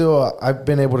 I've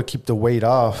been able to keep the weight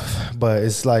off, but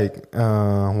it's like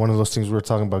one of those things we were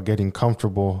talking about getting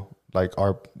comfortable. Like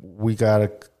we gotta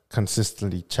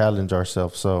consistently challenge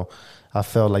ourselves. So I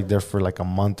felt like there for like a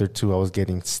month or two, I was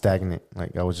getting stagnant.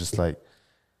 Like I was just like,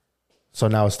 so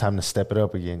now it's time to step it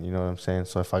up again. You know what I'm saying?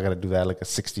 So if I gotta do that, like a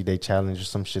 60-day challenge or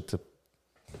some shit to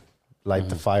light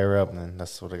the fire up, then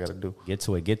that's what I gotta do. get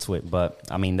to it. But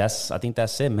I mean, I think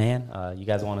that's it, man. You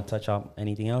guys want to touch on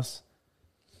anything else?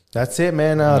 That's it,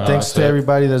 man. Thanks that's to it.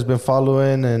 everybody that's been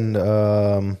following,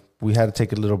 and we had to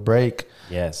take a little break.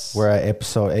 Yes. We're at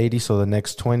episode 80, so the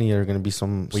next 20 are going to be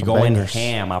some We're going bangers.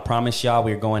 ham. I promise y'all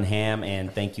we're going ham.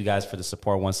 And thank you guys for the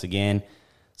support once again.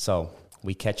 So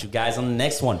we catch you guys on the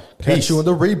next one. Catch Peace. you on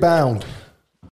the rebound.